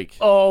Point Break.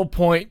 oh,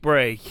 Point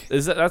Break.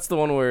 That's the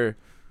one where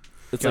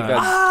it's like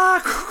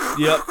God. that.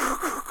 Yep.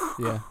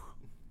 Yeah.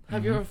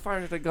 Have you ever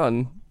fired a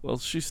gun while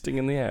shooting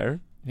in the air?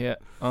 Yeah.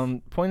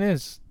 Point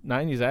is,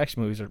 90s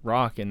action movies are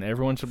rocking.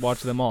 Everyone should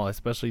watch them all,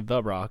 especially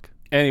The Rock.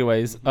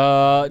 Anyways,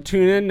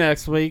 tune in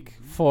next week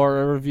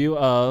for a review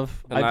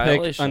of I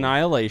picked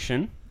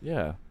Annihilation.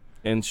 Yeah.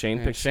 And Shane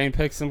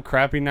picked some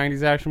crappy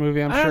 90s action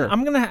movie, I'm sure.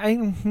 I'm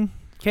gonna.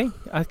 Okay,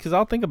 because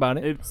I'll think about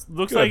it. It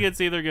looks like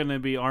it's either going to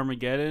be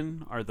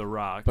Armageddon or The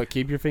Rock. But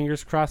keep your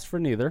fingers crossed for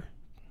neither.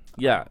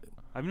 Yeah.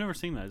 I've never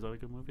seen that. Is that a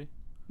good movie?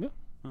 Yeah.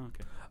 Oh,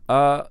 okay.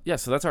 Yeah,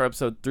 so that's our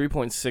episode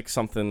 3.6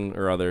 something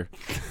or other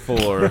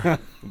for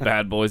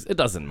Bad Boys. It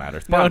doesn't matter.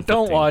 It's No, bottom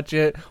don't 15. watch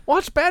it.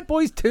 Watch Bad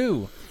Boys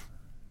 2.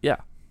 Yeah.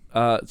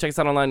 Check us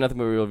out online,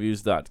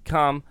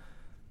 nothingbutrealreviews.com.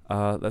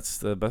 That's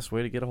the best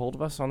way to get a hold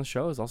of us on the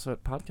show is also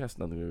at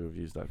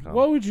podcastnothingbutrealreviews.com.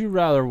 What would you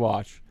rather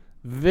watch?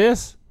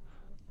 This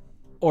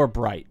or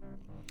Bright?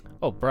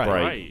 Oh,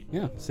 Bright.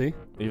 Yeah, see?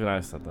 Even I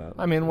said that.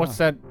 I mean, what's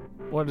that?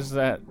 What is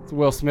that? It's a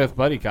Will Smith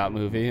buddy cop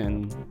movie,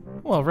 and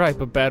Well, right,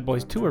 but Bad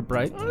Boys 2 are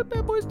Bright. Oh,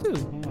 Bad Boys 2.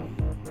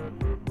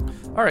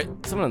 All right,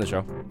 someone on the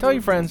show. Tell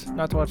your friends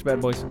not to watch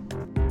Bad Boys.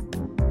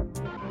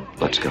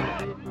 Let's go.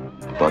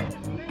 But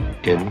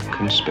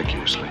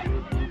inconspicuously.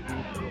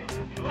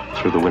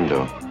 Through the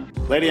window.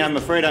 Lady, I'm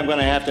afraid I'm going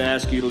to have to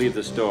ask you to leave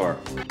the store.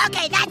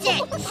 Okay, that's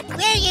it.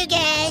 Screw you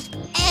guys.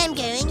 I'm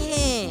going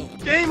home.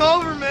 Game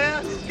over,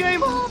 man. It's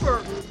game over.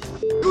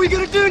 What are we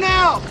gonna do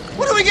now?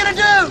 What are we gonna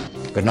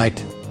do? Good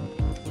night,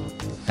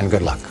 and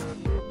good luck.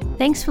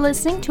 Thanks for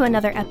listening to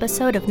another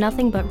episode of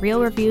Nothing But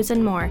Real Reviews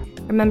and More.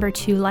 Remember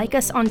to like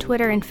us on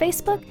Twitter and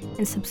Facebook,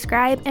 and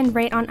subscribe and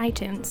rate on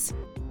iTunes.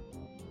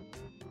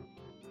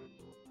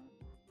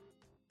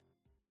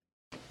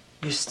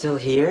 You're still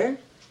here?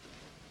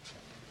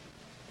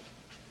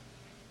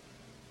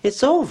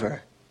 It's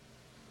over.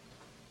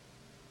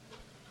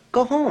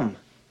 Go home.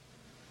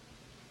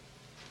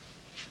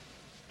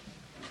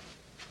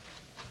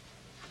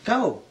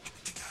 Go.